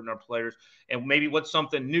program, is hurting our players? And maybe what's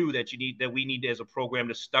something new that we need as a program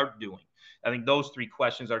to start doing? I think those three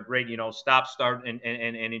questions are great. Stop, start, and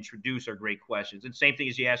introduce are great questions. And same thing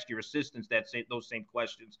as you ask your assistants those same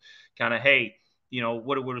questions, kind of, hey,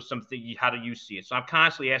 what are some things, how do you see it? So I'm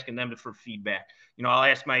constantly asking them for feedback. I'll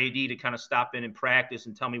ask my AD to kind of stop in and practice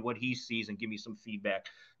and tell me what he sees and give me some feedback.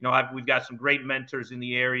 We've got some great mentors in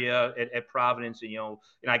the area at Providence, and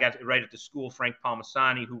I got right at the school, Frank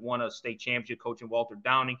Palmasani, who won a state championship, coaching Walter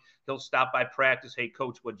Downing. He'll stop by practice. Hey,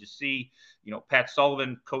 coach, what'd you see? Pat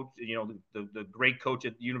Sullivan, coach, the great coach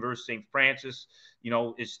at the University of St. Francis,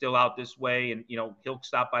 is still out this way, and he'll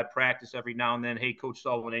stop by practice every now and then. Hey, Coach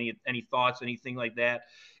Sullivan, any thoughts, anything like that?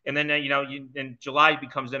 And then and July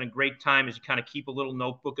becomes then a great time as you kind of keep a little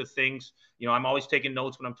notebook of things. I'm always taking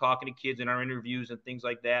notes when I'm talking to kids in our interviews and things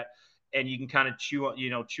like that. And you can kind of chew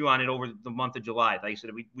on it over the month of July. Like I said,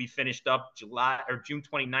 we finished up July or June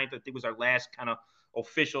 29th. I think was our last kind of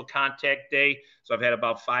official contact day. So I've had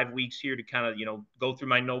about 5 weeks here to kind of, go through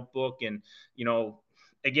my notebook and,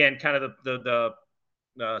 again, kind of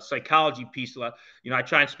the psychology piece a lot. I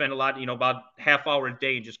try and spend a lot, about half hour a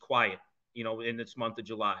day and just quiet, in this month of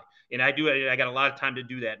July. And I got a lot of time to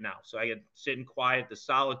do that now. So I get sit in quiet, the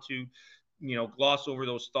solitude, gloss over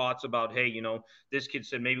those thoughts about, hey, this kid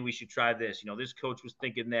said maybe we should try this. This coach was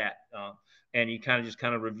thinking that. And you kind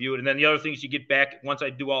of review it. And then the other things you get back, once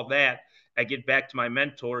I do all that, I get back to my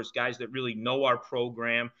mentors, guys that really know our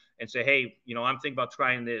program, and say, hey, I'm thinking about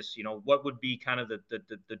trying this. What would be kind of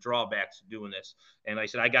the drawbacks to doing this? And like I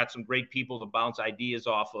said, I got some great people to bounce ideas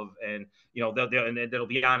off of, and they'll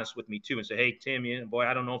be honest with me too, and say, hey, Tim, boy,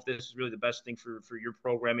 I don't know if this is really the best thing for your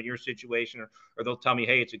program and your situation, or they'll tell me,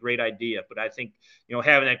 hey, it's a great idea. But I think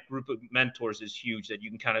having that group of mentors is huge. That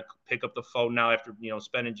you can kind of pick up the phone now after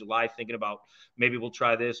spending July thinking about maybe we'll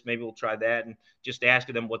try this, maybe we'll try that, and just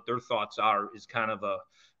asking them what their thoughts are is kind of a.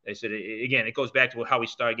 They said, again, it goes back to how we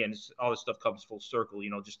start. Again, all this stuff comes full circle.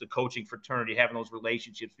 Just the coaching fraternity, having those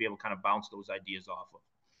relationships, be able to kind of bounce those ideas off of.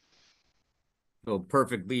 So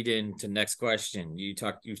perfect lead in to next question. You've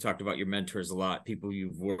talked about your mentors a lot, people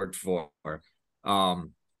you've worked for.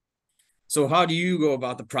 So how do you go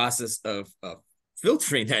about the process of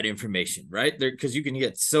filtering that information, right? Because you can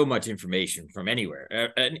get so much information from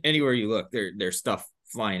anywhere. Anywhere you look, there's stuff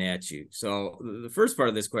flying at you. So the first part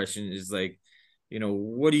of this question is like,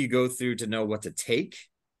 what do you go through to know what to take?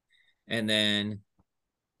 And then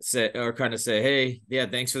say, hey, yeah,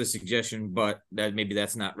 thanks for the suggestion, but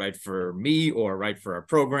that's not right for me or right for our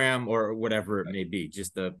program or whatever it may be.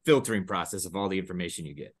 Just the filtering process of all the information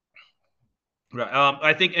you get. Right.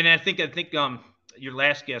 I think your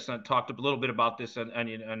last guest talked a little bit about this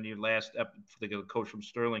on your last the coach from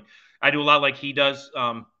Sterling. I do a lot like he does.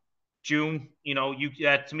 June,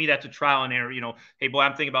 to me that's a trial and error. Hey boy,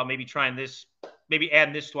 I'm thinking about maybe trying this, maybe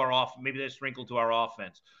adding this to our maybe this wrinkle to our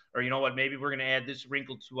offense, or what, maybe we're going to add this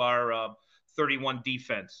wrinkle to our 31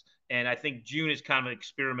 defense. And I think June is kind of an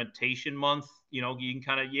experimentation month. You can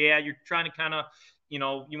kind of, you're trying to kind of, you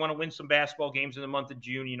want to win some basketball games in the month of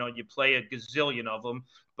June. You play a gazillion of them,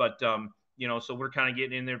 but so we're kind of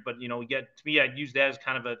getting in there. But to me, I'd use that as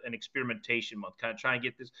kind of an experimentation month, kind of trying to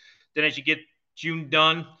get this. Then as you get June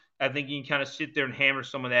done, I think you can kind of sit there and hammer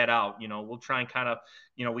some of that out. We'll try and kind of,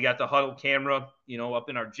 we got the huddle camera, up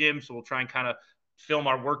in our gym. So we'll try and kind of film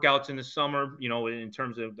our workouts in the summer, in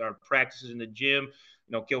terms of our practices in the gym,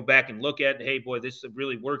 go back and look at, hey, boy, this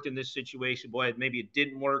really worked in this situation. Boy, maybe it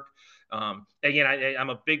didn't work. Again,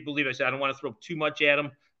 I'm a big believer. I said, I don't want to throw too much at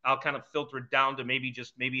them. I'll kind of filter it down to maybe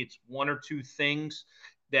it's one or two things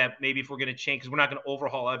that maybe if we're going to change, because we're not going to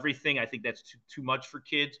overhaul everything. I think that's too much for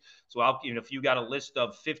kids. So if you got a list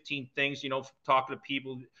of 15 things, talking to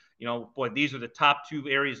people, boy, these are the top two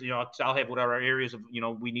areas, I'll have what are our areas of,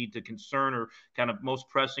 we need to concern or kind of most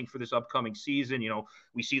pressing for this upcoming season.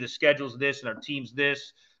 We see the schedules this and our teams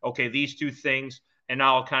this. Okay, these two things. And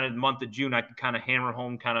now kind of the month of June, I can kind of hammer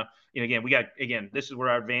home kind of, again, this is where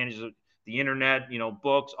our advantage is. the internet,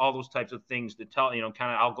 books, all those types of things to tell, kind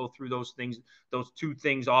of I'll go through those things, those two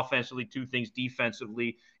things offensively, two things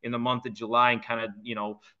defensively in the month of July, and kind of,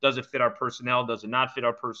 does it fit our personnel? Does it not fit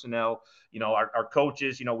our personnel? Our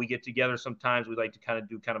coaches, we get together sometimes. We like to kind of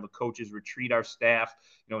do kind of a coaches retreat, our staff,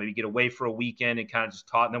 maybe get away for a weekend and kind of just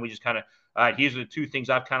talk. And then we just kind of, all right, here's the two things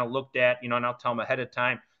I've kind of looked at, and I'll tell them ahead of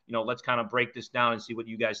time, let's kind of break this down and see what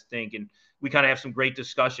you guys think. And we kind of have some great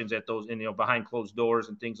discussions at those, and, behind closed doors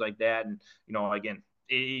and things like that. And, again,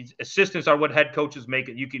 assistants are what head coaches make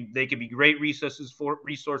it. They can be great resources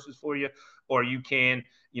for you, or you can,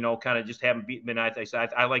 kind of just have them beat midnight. I said,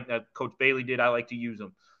 I like that Coach Bailey did. I like to use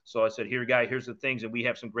them. So I said, here, guy, here's the things. And we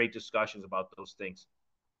have some great discussions about those things.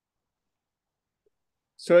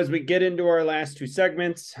 So as we get into our last two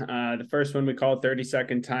segments, the first one we call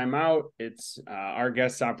 30-second timeout. It's our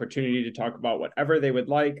guests' opportunity to talk about whatever they would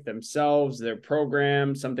like, themselves, their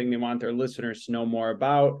program, something they want their listeners to know more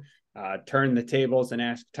about. Turn the tables and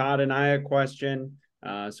ask Todd and I a question.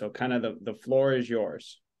 So kind of the floor is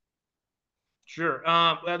yours. Sure.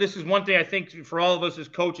 Well, this is one thing I think for all of us as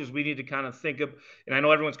coaches, we need to kind of think of, and I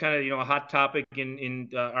know everyone's kind of, a hot topic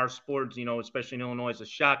in our sports, especially in Illinois, is the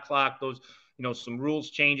shot clock, those, some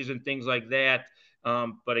rules changes and things like that.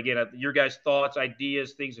 But again, your guys' thoughts,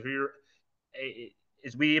 ideas, things here,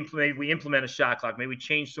 as we implement a shot clock, maybe we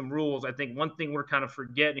change some rules. I think one thing we're kind of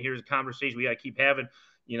forgetting, here's a conversation we got to keep having,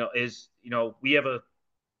 is, we have a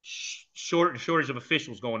shortage of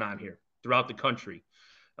officials going on here throughout the country.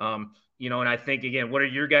 And I think, again, what are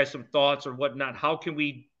your guys' some thoughts or whatnot?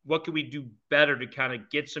 What can we do better to kind of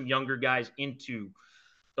get some younger guys into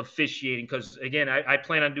officiating? Because, again, I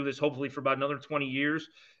plan on doing this hopefully for about another 20 years.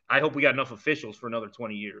 I hope we got enough officials for another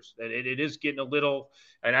 20 years. It is getting a little,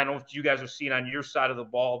 and I don't know if you guys are seeing on your side of the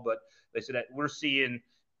ball, but they said that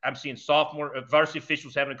I'm seeing sophomore varsity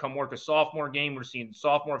officials having to come work a sophomore game. We're seeing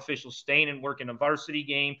sophomore officials staying and working a varsity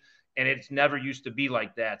game. And it's never used to be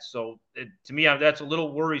like that. So to me, that's a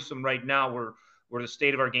little worrisome right now where the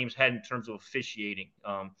state of our game's heading in terms of officiating.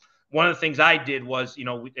 One of the things I did was,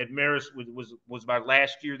 at Marist was my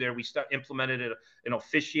last year there. We implemented an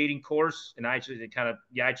officiating course, and I'd say kind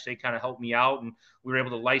of helped me out, and we were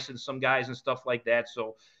able to license some guys and stuff like that.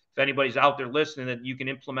 So if anybody's out there listening, that you can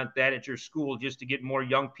implement that at your school just to get more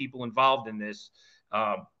young people involved in this.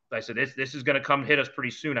 I said this is going to come hit us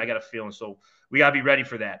pretty soon. I got a feeling, so we got to be ready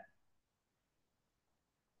for that.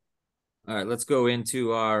 All right, let's go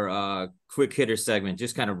into our quick hitter segment.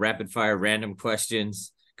 Just kind of rapid fire random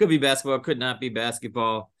questions. Could be basketball, could not be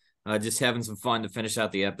basketball. Just having some fun to finish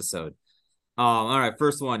out the episode. All right,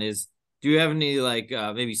 first one is, do you have any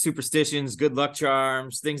maybe superstitions, good luck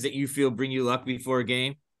charms, things that you feel bring you luck before a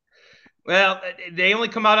game? Well, they only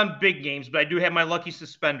come out on big games, but I do have my lucky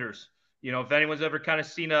suspenders. If anyone's ever kind of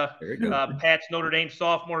seen a Pat's Notre Dame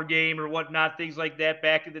sophomore game or whatnot, things like that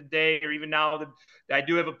back in the day, or even now, I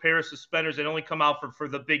do have a pair of suspenders that only come out for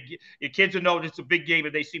the big. Your kids will know it's a big game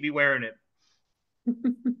if they see me wearing it.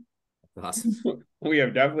 Awesome. We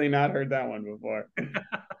have definitely not heard that one before.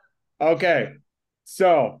 Okay,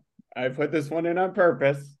 so I put this one in on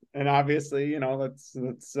purpose, and obviously, let's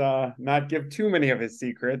not give too many of his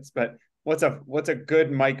secrets. But what's a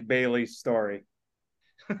good Mike Bailey story?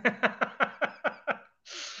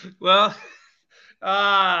 Well,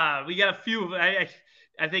 we got a few. I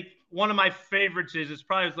think one of my favorites is it's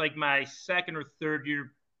probably like my second or third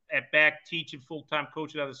year at back teaching, full-time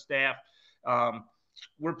coaching on the staff.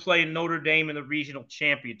 We're playing Notre Dame in the regional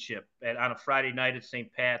championship on a Friday night at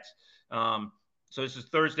St. Pat's. So this is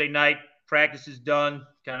Thursday night. Practice is done.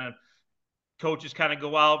 Kind of coaches kind of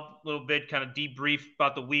go out a little bit, kind of debrief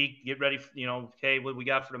about the week, get ready, okay, what we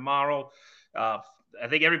got for tomorrow. I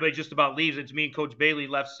think everybody just about leaves. It's me and Coach Bailey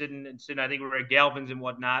left sitting. I think we were at Galvin's and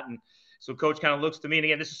whatnot. And so Coach kind of looks to me, and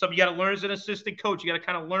again, this is something you got to learn as an assistant coach. You got to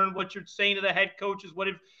kind of learn what you're saying to the head coaches. What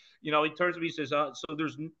if, he turns to me and says, so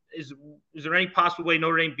is there any possible way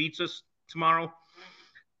Notre Dame beats us tomorrow?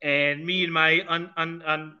 And me and my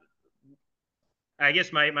I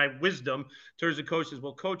guess my wisdom turns to coach says,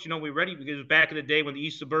 well, Coach, we're ready, because back in the day when the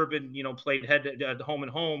East Suburban, played head to home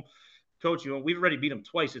and home, Coach, we've already beat them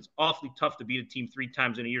twice. It's awfully tough to beat a team 3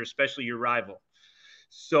 times in a year, especially your rival.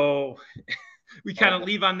 So we kind of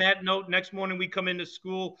leave on that note. Next morning we come into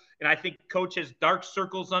school, and I think Coach has dark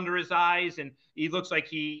circles under his eyes, and he looks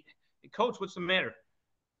like Coach, what's the matter?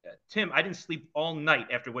 Tim, I didn't sleep all night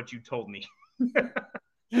after what you told me.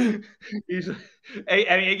 I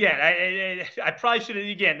mean, again, I probably should have,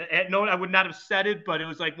 again, no, I would not have said it, but it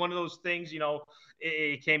was like one of those things,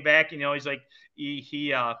 he came back, he's like,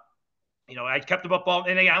 I kept him up all,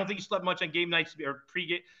 and I don't think he slept much on game nights or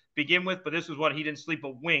begin with, but this was what he didn't sleep a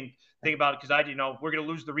wink. Think about it, because we're going to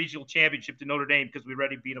lose the regional championship to Notre Dame because we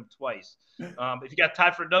already beat them twice. If you got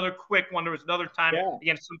time for another quick one, there was another time. Yeah.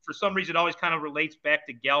 Again, for some reason, it always kind of relates back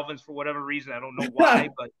to Galvin's for whatever reason. I don't know why,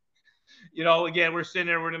 but again, we're sitting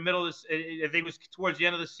there. We're in the middle of this. I think it was towards the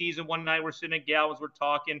end of the season. One night, we're sitting at Galvin's. We're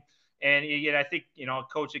talking. And I think,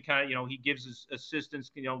 coach, it kind of, he gives his assistants,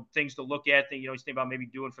 things to look at, he's thinking about maybe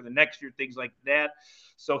doing for the next year, things like that.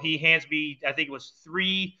 So he hands me, I think it was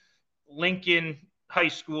 3 Lincoln High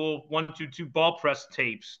School 1-2-2 ball press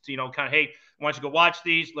tapes to, kind of, hey, why don't you go watch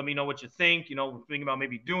these? Let me know what you think. We're thinking about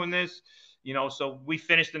maybe doing this, so we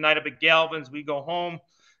finish the night up at Galvin's. We go home.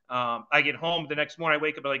 I get home the next morning. I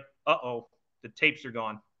wake up like, uh-oh, the tapes are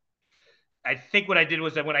gone. I think what I did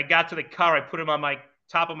was that when I got to the car, I put them on my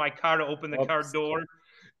top of my car to open the car door.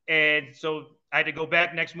 And so I had to go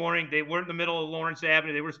back next morning. They weren't in the middle of Lawrence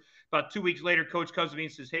Avenue. They were about 2 weeks later. Coach comes to me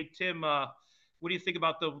and says, hey, Tim, what do you think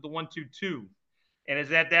about the 1-2-2? And is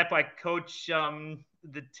that by Coach,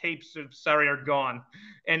 the tapes are gone.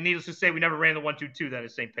 And needless to say, we never ran the 1-2-2 that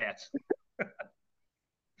at St. Pat's.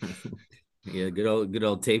 Yeah, good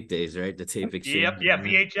old tape days, right? The tape exchange. Yep, yeah,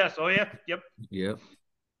 VHS. Oh yeah, yep.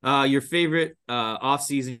 Your favorite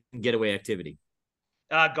off-season getaway activity?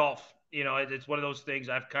 Golf. It's one of those things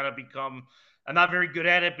I've kind of become. I'm not very good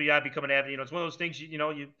at it, but I've become an avid. It's one of those things. You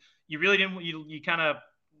really didn't. You kind of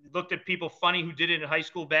looked at people funny who did it in high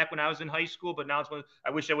school back when I was in high school, but now it's one. I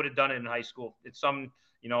wish I would have done it in high school. It's some.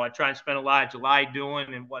 I try and spend a lot of July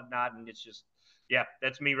doing and whatnot, and it's just, yeah,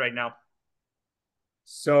 that's me right now.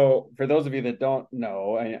 So for those of you that don't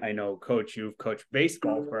know, I know, Coach, you've coached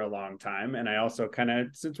baseball for a long time. And I also kind of,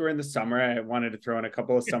 since we're in the summer, I wanted to throw in a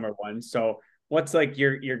couple of summer ones. So what's like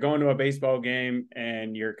you're going to a baseball game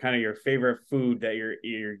and your favorite food that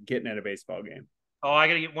you're getting at a baseball game? Oh, I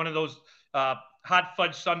got to get one of those hot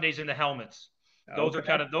fudge sundaes in the helmets. Those are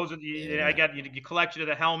the, I got your collection of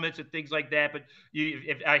the helmets and things like that. But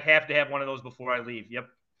if I have to have one of those before I leave. Yep.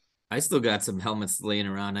 I still got some helmets laying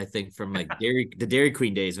around, I think, from like the Dairy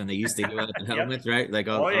Queen days when they used to give out the helmets, right? Like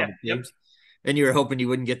all the teams. And you were hoping you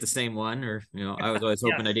wouldn't get the same one, or I was always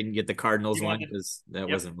hoping I didn't get the Cardinals one because that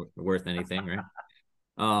wasn't worth anything, right?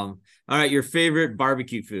 All right, your favorite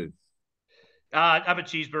barbecue food? I'm a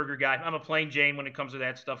cheeseburger guy. I'm a plain Jane when it comes to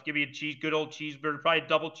that stuff. Give me a good old cheeseburger, probably a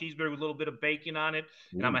double cheeseburger with a little bit of bacon on it,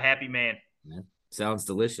 and I'm a happy man. That sounds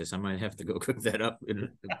delicious. I might have to go cook that up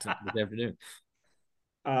this afternoon.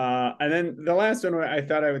 And then the last one, I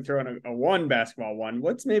thought I would throw in a one basketball one.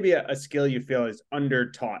 What's maybe a skill you feel is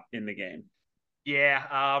under taught in the game? Yeah.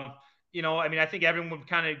 I think everyone would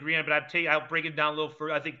kind of agree on it, but I'll break it down a little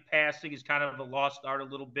further. I think passing is kind of a lost art a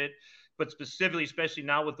little bit, but specifically, especially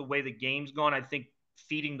now with the way the game's gone, I think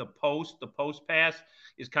feeding the post pass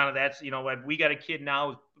is kind of that's, we got a kid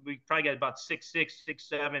now, we probably got about 6'6",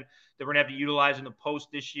 6'7", that we're going to have to utilize in the post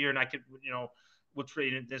this year. And I could, we'll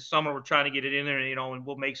trade it this summer. We're trying to get it in there, and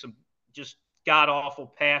we'll make some just god awful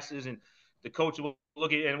passes, and the coach will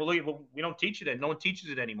look at it and we'll look at. Well, we don't teach it, and no one teaches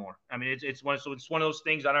it anymore. I mean, it's one of those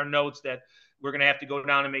things on our notes that we're going to have to go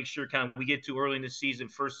down and make sure kind of we get to early in the season,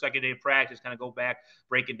 first, second day of practice, kind of go back,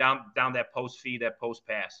 break it down that post feed, that post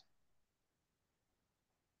pass.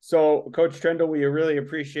 So, Coach Trendel, we really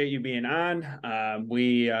appreciate you being on.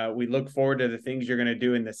 We look forward to the things you're going to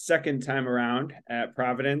do in the second time around at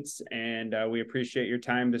Providence, and we appreciate your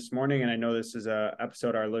time this morning. And I know this is an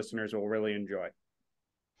episode our listeners will really enjoy.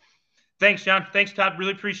 Thanks, John. Thanks, Todd.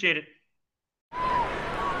 Really appreciate it.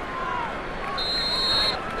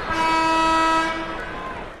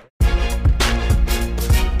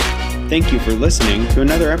 Thank you for listening to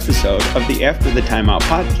another episode of the After the Timeout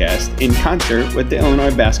podcast in concert with the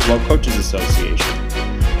Illinois Basketball Coaches Association.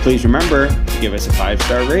 Please remember to give us a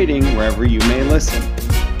 5-star rating wherever you may listen.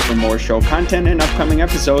 For more show content and upcoming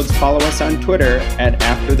episodes, follow us on Twitter at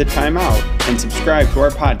After the Timeout and subscribe to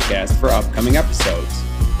our podcast for upcoming episodes.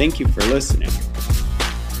 Thank you for listening.